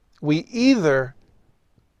 We either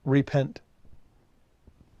repent.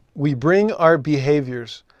 We bring our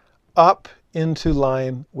behaviors up into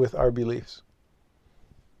line with our beliefs.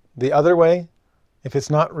 The other way, if it's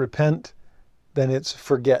not repent, then it's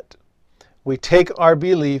forget. We take our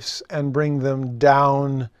beliefs and bring them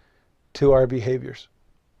down to our behaviors.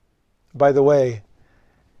 By the way,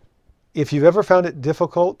 if you've ever found it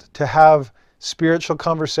difficult to have spiritual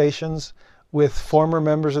conversations with former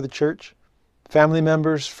members of the church, family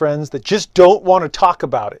members, friends that just don't want to talk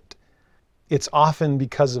about it, it's often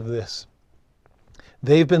because of this.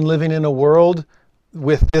 They've been living in a world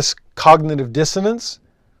with this cognitive dissonance,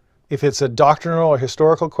 if it's a doctrinal or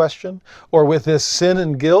historical question, or with this sin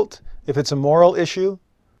and guilt, if it's a moral issue.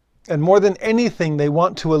 And more than anything, they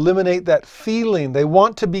want to eliminate that feeling. They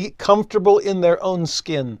want to be comfortable in their own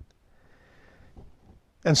skin.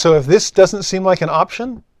 And so if this doesn't seem like an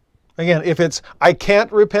option, again, if it's I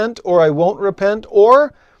can't repent or I won't repent,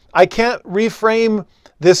 or I can't reframe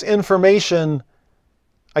this information,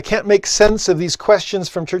 I can't make sense of these questions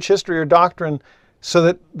from church history or doctrine so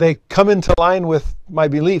that they come into line with my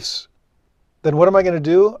beliefs, then what am I going to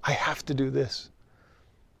do? I have to do this.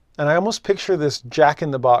 And I almost picture this Jack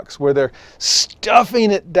in the Box where they're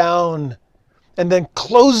stuffing it down and then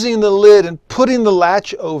closing the lid and putting the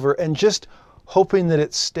latch over and just hoping that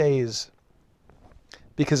it stays.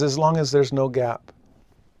 Because as long as there's no gap,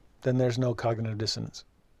 then there's no cognitive dissonance.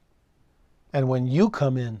 And when you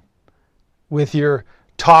come in with your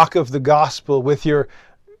talk of the gospel, with your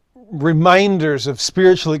reminders of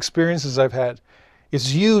spiritual experiences I've had,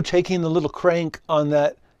 it's you taking the little crank on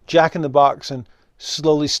that jack in the box and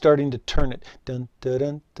slowly starting to turn it. Dun, dun,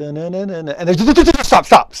 dun, dun, dun, dun, dun, and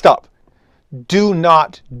stop. Do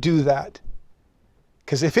not do that.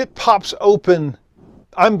 Because if it pops open,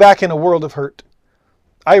 I'm back in a world of hurt.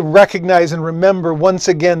 I recognize and remember once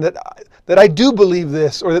again that I do believe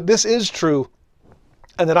this, or that this is true,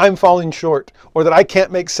 and that I'm falling short, or that I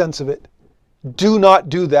can't make sense of it. Do not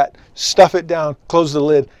do that. Stuff it down, close the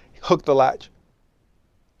lid, hook the latch.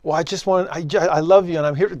 Well, I love you and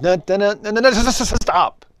I'm here.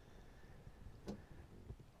 Stop.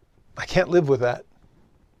 I can't live with that.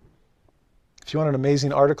 If you want an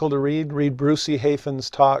amazing article to read Bruce E. Hafen's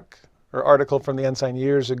talk or article from the Ensign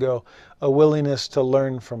years ago, A Willingness to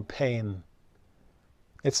Learn from Pain.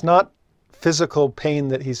 It's not physical pain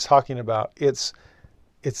that he's talking about. It's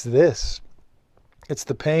this. It's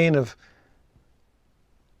the pain of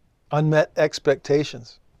unmet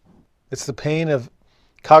expectations. It's the pain of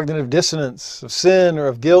cognitive dissonance, of sin or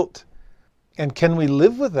of guilt. And can we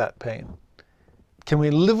live with that pain? Can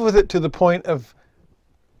we live with it to the point of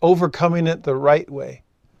overcoming it the right way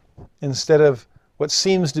instead of what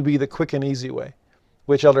seems to be the quick and easy way,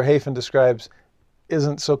 which Elder Hafen describes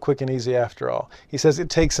isn't so quick and easy after all. He says it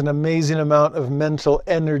takes an amazing amount of mental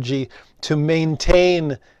energy to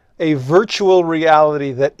maintain a virtual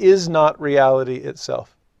reality that is not reality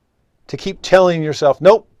itself. To keep telling yourself,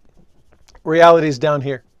 nope, reality's down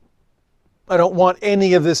here. I don't want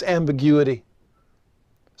any of this ambiguity.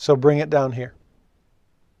 So bring it down here.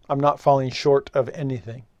 I'm not falling short of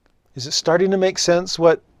anything. Is it starting to make sense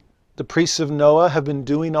what the priests of Noah have been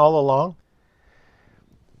doing all along?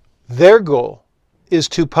 Their goal is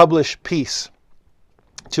to publish peace,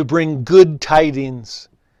 to bring good tidings,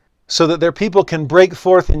 so that their people can break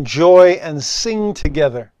forth in joy and sing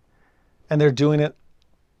together. And they're doing it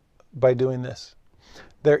by doing this.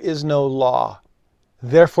 There is no law.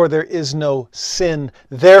 Therefore, there is no sin.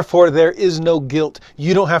 Therefore, there is no guilt.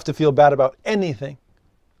 You don't have to feel bad about anything.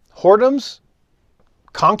 Whoredoms,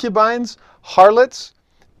 concubines, harlots,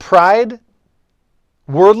 pride,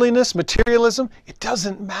 worldliness, materialism, it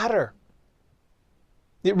doesn't matter.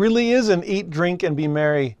 It really is an eat, drink, and be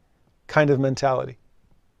merry kind of mentality.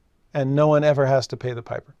 And no one ever has to pay the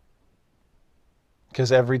piper.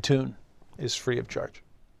 Because every tune is free of charge.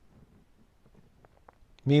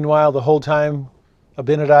 Meanwhile, the whole time,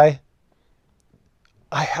 Abinadi,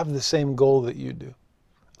 I have the same goal that you do.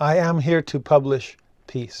 I am here to publish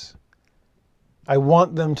peace. I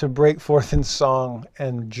want them to break forth in song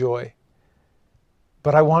and joy.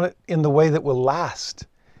 But I want it in the way that will last.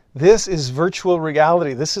 This is virtual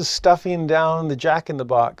reality. This is stuffing down the jack in the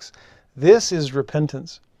box. This is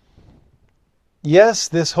repentance. Yes,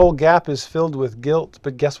 this whole gap is filled with guilt,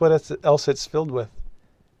 but guess what else it's filled with?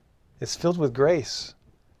 It's filled with grace.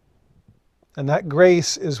 And that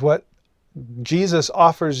grace is what Jesus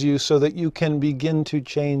offers you so that you can begin to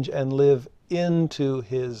change and live into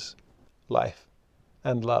His life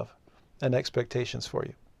and love and expectations for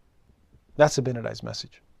you. That's Abinadi's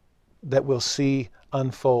message that we'll see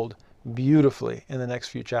unfold beautifully in the next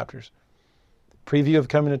few chapters. Preview of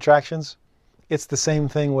coming attractions. It's the same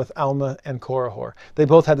thing with Alma and Korihor. They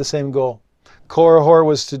both had the same goal. Korihor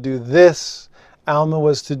was to do this. Alma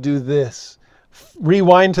was to do this.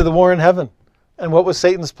 Rewind to the war in heaven. And what was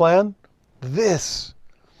Satan's plan? This.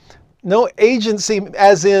 No agency,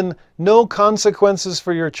 as in no consequences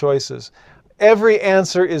for your choices. Every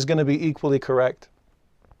answer is going to be equally correct.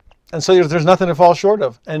 And so there's nothing to fall short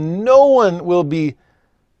of. And no one will be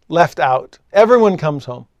left out. Everyone comes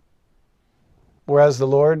home. Whereas the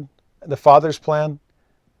Lord, the Father's plan,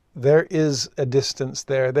 there is a distance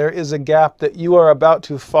there. There is a gap that you are about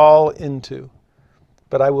to fall into.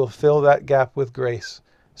 But I will fill that gap with grace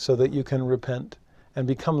so that you can repent and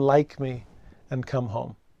become like me and come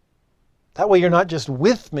home. That way you're not just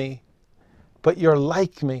with me, but you're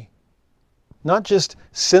like me. Not just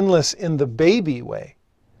sinless in the baby way,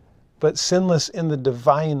 but sinless in the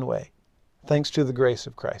divine way, thanks to the grace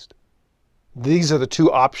of Christ. These are the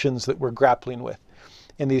two options that we're grappling with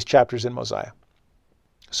in these chapters in Mosiah.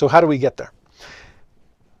 So how do we get there?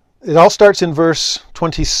 It all starts in verse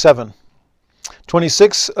 27.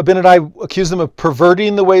 26, Abinadi accused them of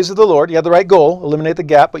perverting the ways of the Lord. You had the right goal, eliminate the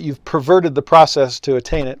gap, but you've perverted the process to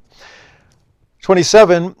attain it.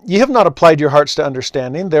 27, ye have not applied your hearts to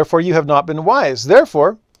understanding, therefore you have not been wise.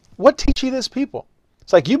 Therefore, what teach ye this people?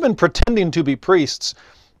 It's like you've been pretending to be priests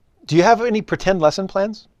Do you have any pretend lesson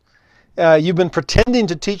plans? You've been pretending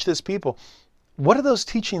to teach this people. What do those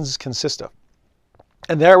teachings consist of?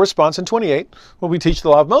 And their response in 28, well, we teach the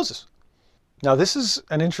law of Moses. Now, this is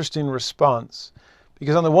an interesting response.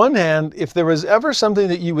 Because on the one hand, if there was ever something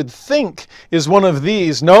that you would think is one of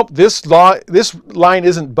these, nope, this line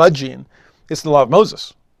isn't budging. It's the law of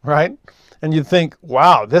Moses, right? And you'd think,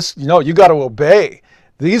 wow, this, you got to obey.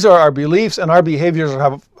 These are our beliefs, and our behaviors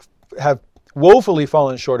have woefully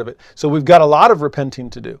fallen short of it. So we've got a lot of repenting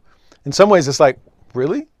to do. In some ways, it's like,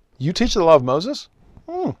 really? You teach the law of Moses?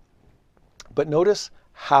 But notice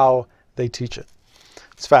how they teach it.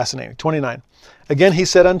 It's fascinating. 29. Again, he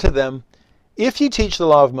said unto them, if ye teach the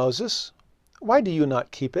law of Moses, why do you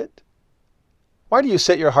not keep it? Why do you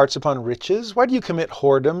set your hearts upon riches? Why do you commit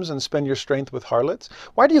whoredoms and spend your strength with harlots?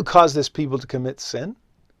 Why do you cause this people to commit sin?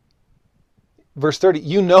 Verse 30,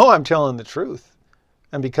 you know I'm telling the truth,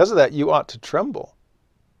 and because of that you ought to tremble.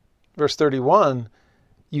 Verse 31,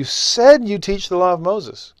 you said you teach the law of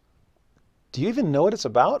Moses. Do you even know what it's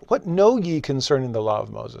about? What know ye concerning the law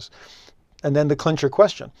of Moses? And then the clincher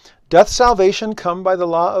question. Doth salvation come by the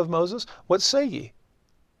law of Moses? What say ye?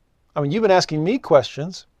 I mean, you've been asking me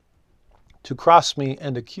questions to cross me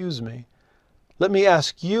and accuse me. Let me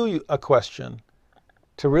ask you a question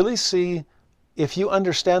to really see if you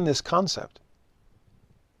understand this concept.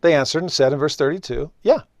 They answered and said in verse 32,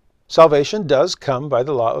 yeah, salvation does come by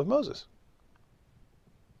the law of Moses.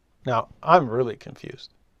 Now, I'm really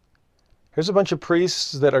confused. Here's a bunch of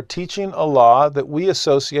priests that are teaching a law that we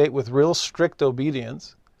associate with real strict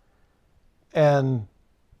obedience. And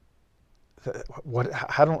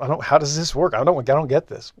how does this work? I don't get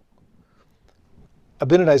this.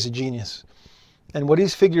 Abinadi's a genius. And what he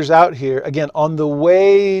figures out here, again, on the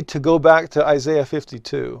way to go back to Isaiah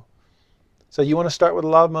 52. So you want to start with the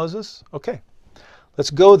law of Moses? Okay,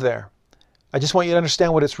 let's go there. I just want you to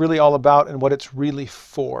understand what it's really all about and what it's really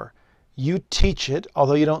for. You teach it,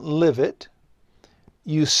 although you don't live it.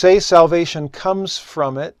 You say salvation comes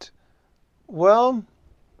from it. Well,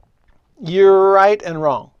 you're right and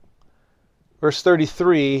wrong. Verse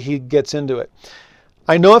 33, he gets into it.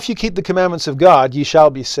 I know if you keep the commandments of God, ye shall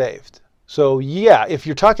be saved. So yeah, if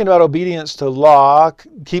you're talking about obedience to law,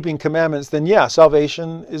 keeping commandments, then yeah,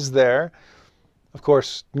 salvation is there. Of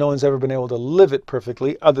course, no one's ever been able to live it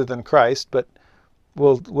perfectly other than Christ, but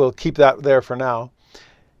we'll keep that there for now.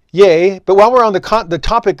 Yea, but while we're on the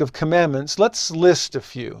topic of commandments, let's list a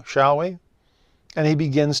few, shall we? And he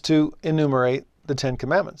begins to enumerate the 10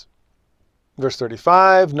 commandments. Verse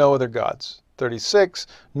 35, no other gods. 36,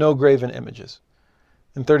 no graven images.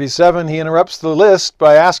 In 37, he interrupts the list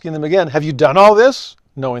by asking them again, have you done all this?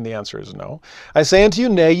 Knowing the answer is no. I say unto you,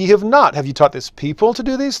 nay, ye have not. Have you taught this people to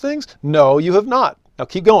do these things? No, you have not. Now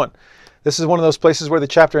keep going. This is one of those places where the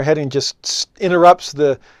chapter heading just interrupts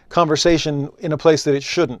the conversation in a place that it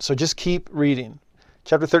shouldn't. So just keep reading.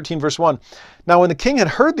 Chapter 13, verse 1. Now when the king had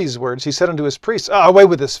heard these words, he said unto his priests, away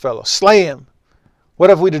with this fellow, slay him. What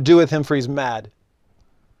have we to do with him, for he's mad?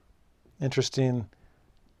 Interesting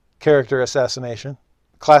character assassination.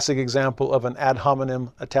 Classic example of an ad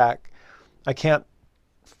hominem attack. I can't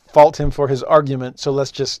fault him for his argument, so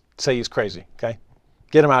let's just say he's crazy, okay?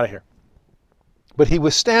 Get him out of here. But he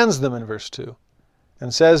withstands them in verse 2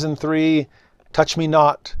 and says in 3, touch me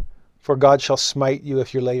not, for God shall smite you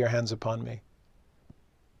if you lay your hands upon me.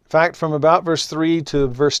 In fact, from about verse 3 to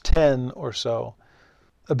verse 10 or so,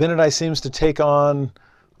 Abinadi seems to take on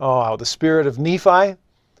the spirit of Nephi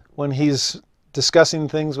when he's discussing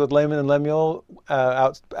things with Laman and Lemuel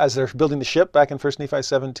out as they're building the ship back in 1 Nephi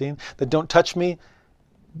 17, that don't touch me,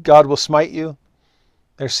 God will smite you.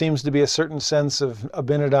 There seems to be a certain sense of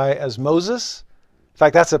Abinadi as Moses. In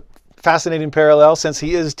fact, that's a fascinating parallel since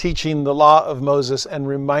he is teaching the law of Moses and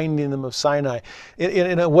reminding them of Sinai.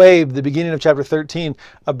 In a way, the beginning of chapter 13,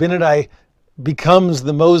 Abinadi becomes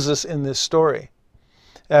the Moses in this story.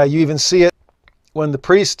 You even see it when the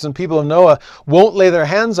priests and people of Noah won't lay their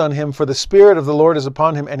hands on him, for the Spirit of the Lord is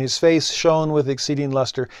upon him, and his face shone with exceeding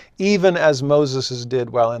luster, even as Moses' did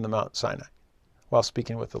while in the Mount Sinai, while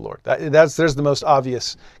speaking with the Lord. There's the most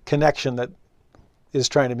obvious connection that is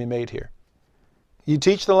trying to be made here. You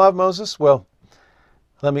teach the law of Moses? Well,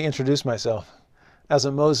 let me introduce myself as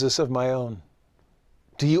a Moses of my own.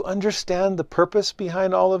 Do you understand the purpose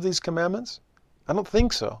behind all of these commandments? I don't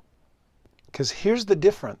think so. Because here's the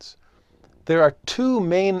difference. There are two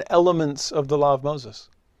main elements of the law of Moses.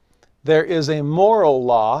 There is a moral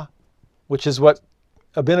law, which is what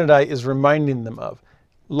Abinadi is reminding them of.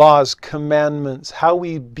 Laws, commandments, how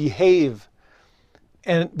we behave.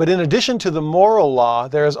 But in addition to the moral law,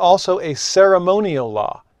 there is also a ceremonial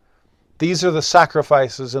law. These are the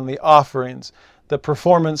sacrifices and the offerings, the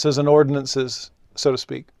performances and ordinances, so to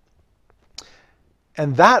speak.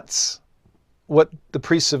 And that's what the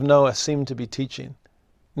priests of Noah seem to be teaching.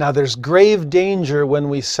 Now, there's grave danger when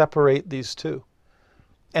we separate these two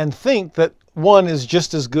and think that one is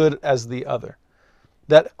just as good as the other.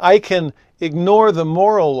 That I can ignore the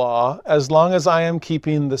moral law as long as I am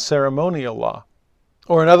keeping the ceremonial law.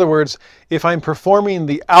 Or in other words, if I'm performing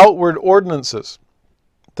the outward ordinances,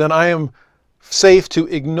 then I am safe to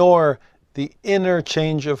ignore the inner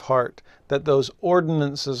change of heart that those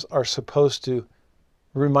ordinances are supposed to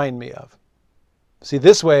remind me of. See,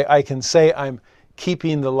 this way I can say I'm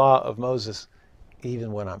keeping the law of Moses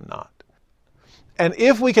even when I'm not. And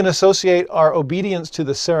if we can associate our obedience to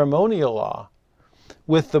the ceremonial law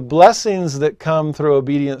with the blessings that come through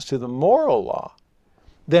obedience to the moral law,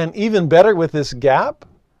 then even better with this gap,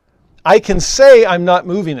 I can say I'm not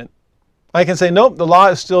moving it. I can say, nope, the law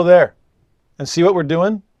is still there. And see what we're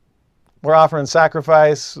doing? We're offering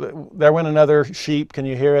sacrifice. There went another sheep. Can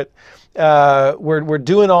you hear it? We're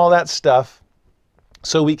doing all that stuff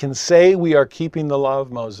so we can say we are keeping the law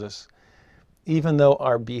of Moses, even though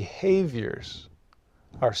our behaviors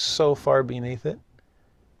are so far beneath it.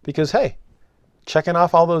 Because, hey, checking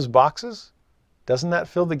off all those boxes, doesn't that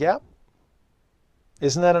fill the gap?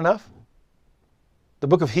 Isn't that enough? The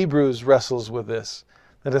book of Hebrews wrestles with this,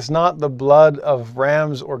 that it's not the blood of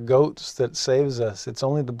rams or goats that saves us. It's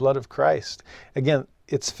only the blood of Christ. Again,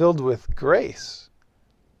 it's filled with grace,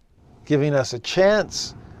 giving us a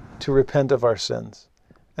chance to repent of our sins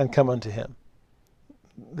and come unto Him.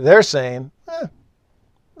 They're saying,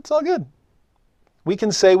 it's all good. We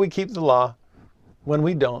can say we keep the law when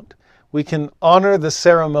we don't. We can honor the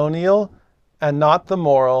ceremonial and not the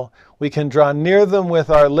moral. We can draw near them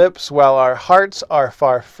with our lips while our hearts are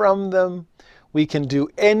far from them. We can do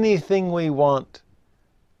anything we want.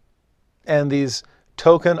 And these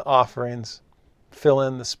token offerings fill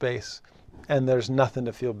in the space. And there's nothing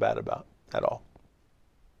to feel bad about at all.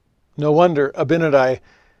 No wonder Abinadi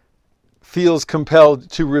feels compelled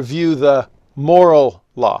to review the moral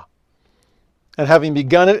law. And having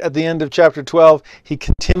begun it at the end of chapter 12, he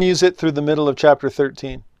continues it through the middle of chapter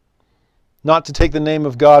 13. Not to take the name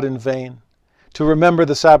of God in vain, to remember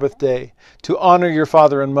the Sabbath day, to honor your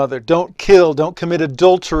father and mother. Don't kill, don't commit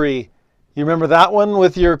adultery. You remember that one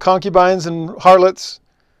with your concubines and harlots?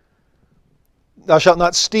 Thou shalt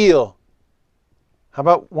not steal. How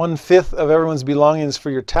about 1/5 of everyone's belongings for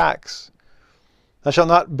your tax? Thou shalt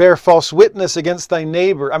not bear false witness against thy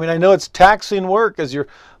neighbor. I mean, I know it's taxing work as you're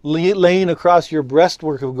laying across your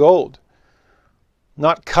breastwork of gold.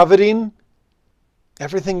 Not coveting.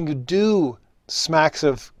 Everything you do smacks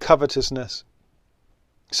of covetousness.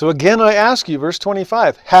 So again, I ask you, verse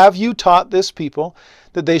 25, have you taught this people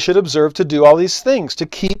that they should observe to do all these things, to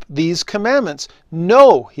keep these commandments?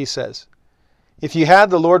 No, he says. If you had,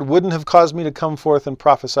 the Lord wouldn't have caused me to come forth and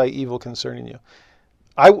prophesy evil concerning you.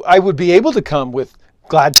 I would be able to come with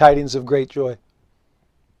glad tidings of great joy.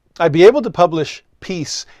 I'd be able to publish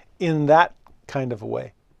peace in that kind of a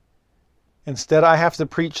way. Instead, I have to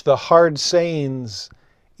preach the hard sayings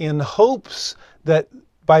in hopes that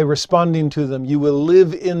by responding to them, you will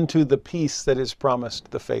live into the peace that is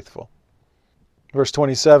promised the faithful. Verse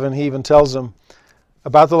 27, he even tells them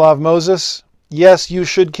about the law of Moses. Yes, you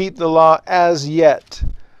should keep the law as yet,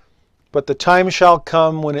 but the time shall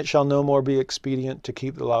come when it shall no more be expedient to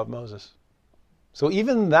keep the law of Moses. So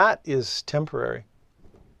even that is temporary.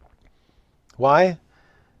 Why?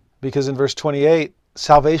 Because in verse 28,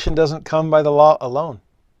 salvation doesn't come by the law alone.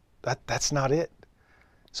 That's not it.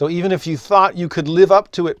 So even if you thought you could live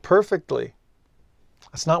up to it perfectly,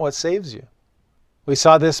 that's not what saves you. We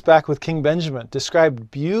saw this back with King Benjamin,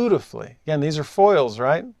 described beautifully. Again, these are foils,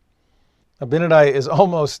 right? Abinadi is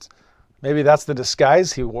almost, maybe that's the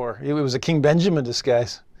disguise he wore. It was a King Benjamin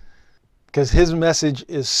disguise. Because his message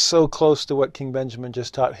is so close to what King Benjamin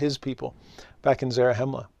just taught his people back in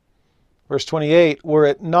Zarahemla. Verse 28, were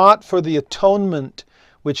it not for the atonement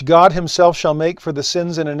which God himself shall make for the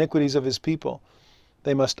sins and iniquities of his people,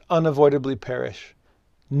 they must unavoidably perish,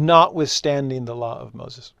 notwithstanding the law of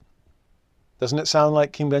Moses. Doesn't it sound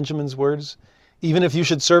like King Benjamin's words? Even if you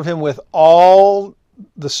should serve him with all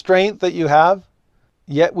the strength that you have,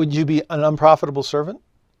 yet would you be an unprofitable servant?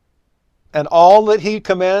 And all that he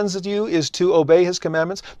commands you is to obey his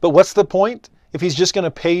commandments. But what's the point? If he's just going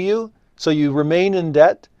to pay you so you remain in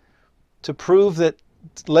debt, to prove that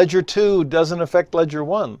Ledger 2 doesn't affect Ledger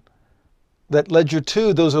 1. That Ledger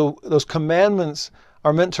 2, those commandments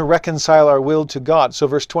are meant to reconcile our will to God. So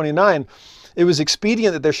verse 29, it was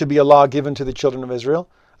expedient that there should be a law given to the children of Israel,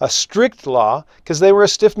 a strict law, because they were a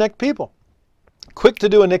stiff-necked people. quick to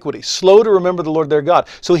do iniquity, slow to remember the Lord their God.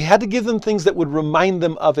 So he had to give them things that would remind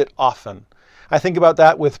them of it often. I think about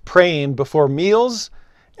that with praying before meals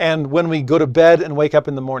and when we go to bed and wake up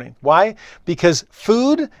in the morning. Why? Because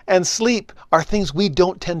food and sleep are things we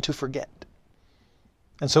don't tend to forget.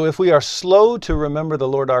 And so if we are slow to remember the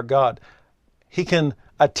Lord our God, he can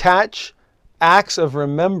attach acts of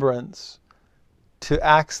remembrance to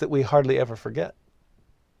acts that we hardly ever forget.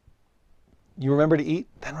 You remember to eat?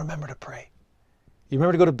 Then remember to pray. You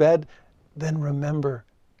remember to go to bed? Then remember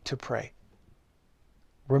to pray.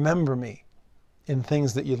 Remember me in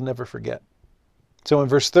things that you'll never forget. So in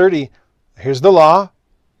verse 30, here's the law.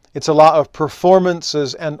 It's a law of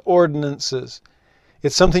performances and ordinances.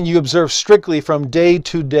 It's something you observe strictly from day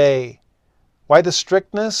to day. Why the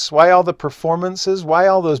strictness? Why all the performances? Why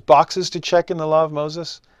all those boxes to check in the law of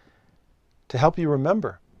Moses? To help you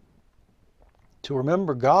remember. To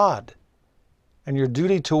remember God and your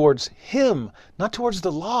duty towards him, not towards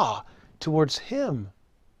the law, towards him.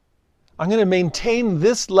 I'm going to maintain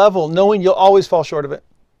this level knowing you'll always fall short of it.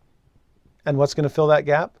 And what's going to fill that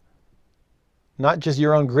gap? Not just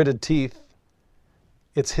your own gritted teeth.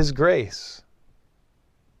 It's his grace.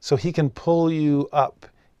 So he can pull you up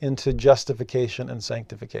into justification and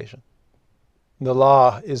sanctification. The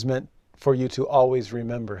law is meant for you to always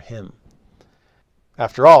remember him.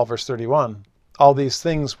 After all, verse 31, all these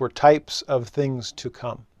things were types of things to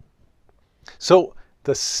come. So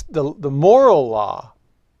the moral law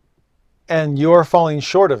and your falling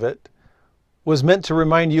short of it was meant to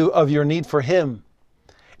remind you of your need for him.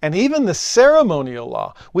 And even the ceremonial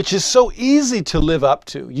law, which is so easy to live up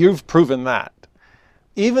to, you've proven that.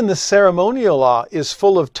 Even the ceremonial law is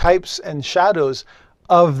full of types and shadows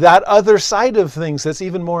of that other side of things that's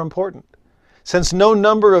even more important. Since no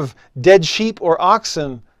number of dead sheep or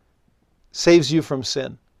oxen saves you from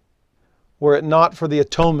sin, were it not for the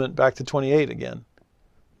atonement, back to 28 again,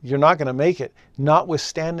 you're not going to make it,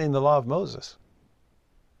 notwithstanding the law of Moses.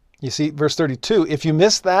 You see, verse 32, if you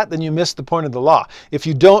miss that, then you miss the point of the law. If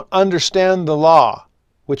you don't understand the law,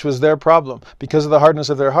 which was their problem because of the hardness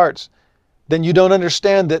of their hearts, then you don't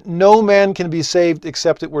understand that no man can be saved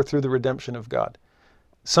except it were through the redemption of God.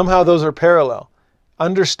 Somehow those are parallel.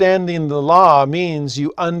 Understanding the law means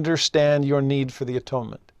you understand your need for the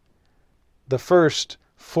atonement. The first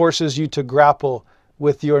forces you to grapple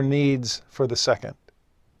with your needs for the second.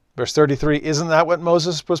 Verse 33, isn't that what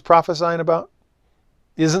Moses was prophesying about?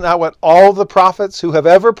 Isn't that what all the prophets who have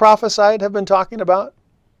ever prophesied have been talking about?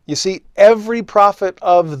 You see, every prophet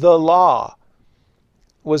of the law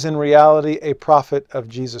was in reality a prophet of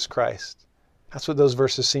Jesus Christ. That's what those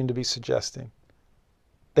verses seem to be suggesting.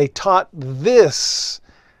 They taught this,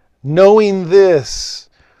 knowing this,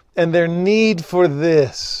 and their need for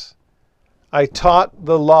this. I taught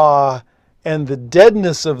the law and the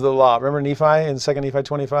deadness of the law. Remember Nephi in 2 Nephi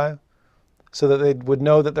 25? So that they would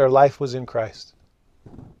know that their life was in Christ.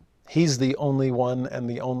 He's the only one and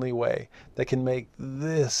the only way that can make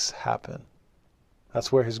this happen.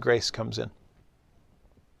 That's where his grace comes in.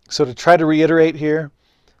 So to try to reiterate here,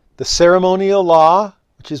 the ceremonial law,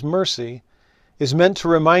 which is mercy, is meant to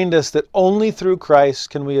remind us that only through Christ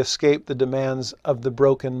can we escape the demands of the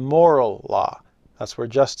broken moral law. That's where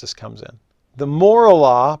justice comes in. The moral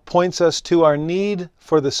law points us to our need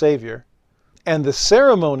for the Savior, and the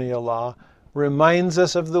ceremonial law reminds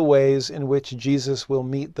us of the ways in which Jesus will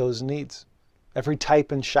meet those needs. Every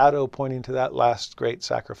type and shadow pointing to that last great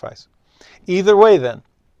sacrifice. Either way then,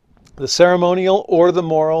 the ceremonial or the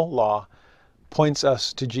moral law points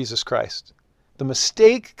us to Jesus Christ. The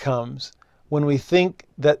mistake comes when we think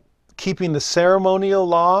that keeping the ceremonial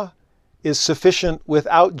law is sufficient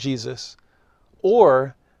without Jesus,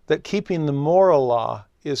 or that keeping the moral law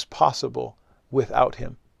is possible without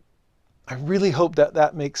him. I really hope that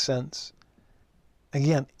that makes sense.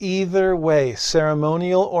 Again, either way,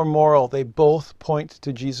 ceremonial or moral, they both point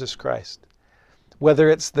to Jesus Christ. Whether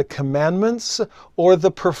it's the commandments or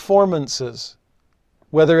the performances,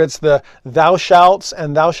 whether it's the thou shalts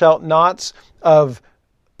and thou shalt nots of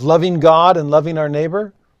loving God and loving our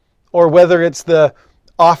neighbor, or whether it's the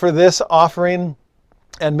offer this offering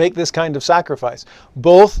and make this kind of sacrifice.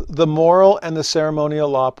 Both the moral and the ceremonial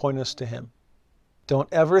law point us to him. Don't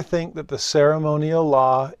ever think that the ceremonial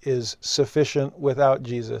law is sufficient without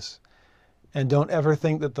Jesus. And don't ever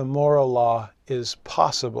think that the moral law is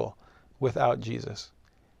possible without Jesus.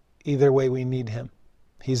 Either way, we need him.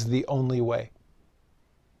 He's the only way.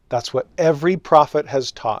 That's what every prophet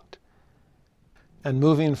has taught. And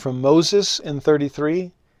moving from Moses in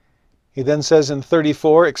 33, he then says in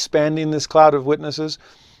 34, expanding this cloud of witnesses,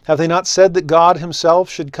 have they not said that God himself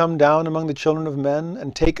should come down among the children of men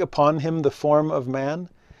and take upon him the form of man?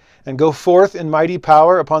 and go forth in mighty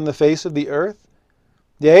power upon the face of the earth?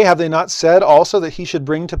 Yea, have they not said also that he should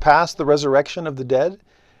bring to pass the resurrection of the dead,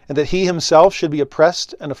 and that he himself should be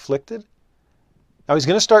oppressed and afflicted? Now he's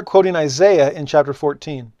going to start quoting Isaiah in chapter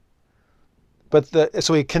 14.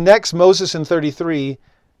 So he connects Moses in 33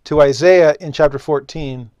 to Isaiah in chapter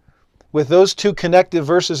 14 with those two connective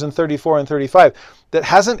verses in 34 and 35. That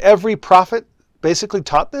hasn't every prophet basically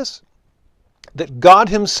taught this? That God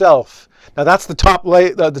himself, now that's the top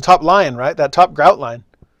line, right? That top grout line.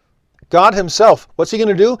 God himself, what's he going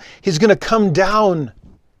to do? He's going to come down,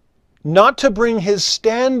 not to bring his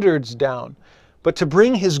standards down, but to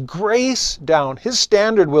bring his grace down. His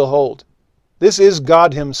standard will hold. This is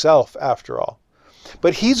God himself, after all.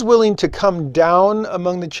 But he's willing to come down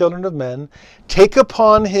among the children of men, take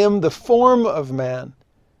upon him the form of man,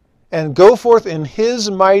 and go forth in his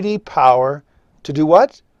mighty power to do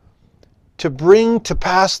what? To bring to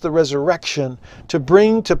pass the resurrection, to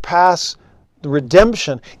bring to pass the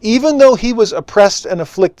redemption, even though he was oppressed and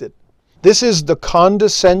afflicted. This is the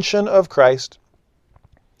condescension of Christ.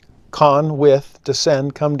 Con, with,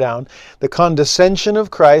 descend, come down. The condescension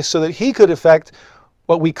of Christ so that he could effect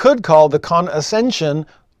what we could call the condescension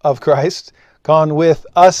of Christ. Con, with,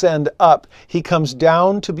 ascend, up. He comes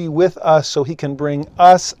down to be with us so he can bring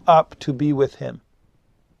us up to be with him.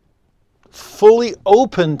 Fully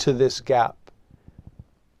open to this gap.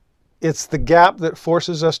 It's the gap that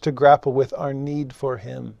forces us to grapple with our need for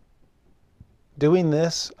him. Doing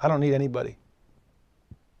this, I don't need anybody.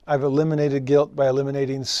 I've eliminated guilt by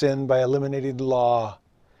eliminating sin, by eliminating law.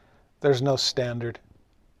 There's no standard.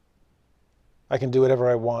 I can do whatever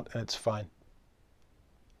I want and it's fine.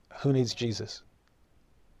 Who needs Jesus?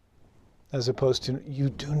 As opposed to, you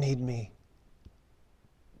do need me.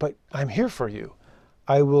 But I'm here for you.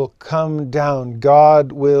 I will come down.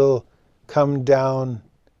 God will come down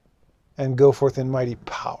and go forth in mighty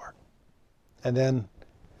power. And then,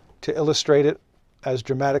 to illustrate it as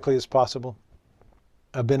dramatically as possible,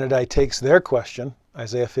 Abinadi takes their question,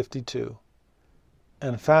 Isaiah 52,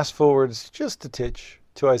 and fast forwards just a titch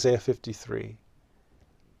to Isaiah 53.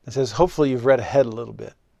 And says, hopefully you've read ahead a little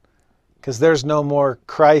bit. Because there's no more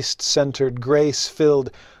Christ-centered, grace-filled,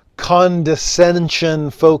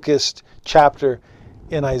 condescension-focused chapter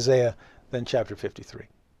in Isaiah than chapter 53.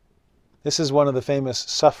 This is one of the famous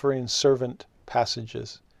suffering servant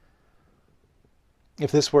passages.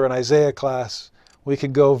 If this were an Isaiah class, we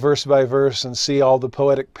could go verse by verse and see all the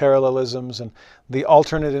poetic parallelisms and the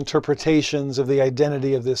alternate interpretations of the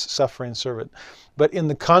identity of this suffering servant. But in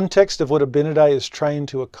the context of what Abinadi is trying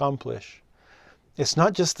to accomplish, it's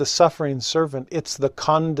not just the suffering servant, it's the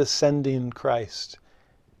condescending Christ.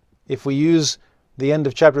 If we use the end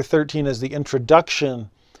of chapter 13 as the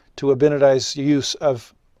introduction to Abinadi's use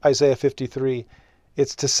of Isaiah 53,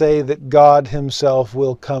 it's to say that God himself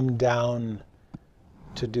will come down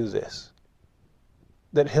to do this.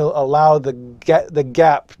 That he'll allow the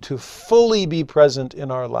gap to fully be present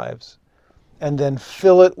in our lives and then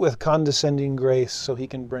fill it with condescending grace so he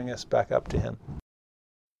can bring us back up to him.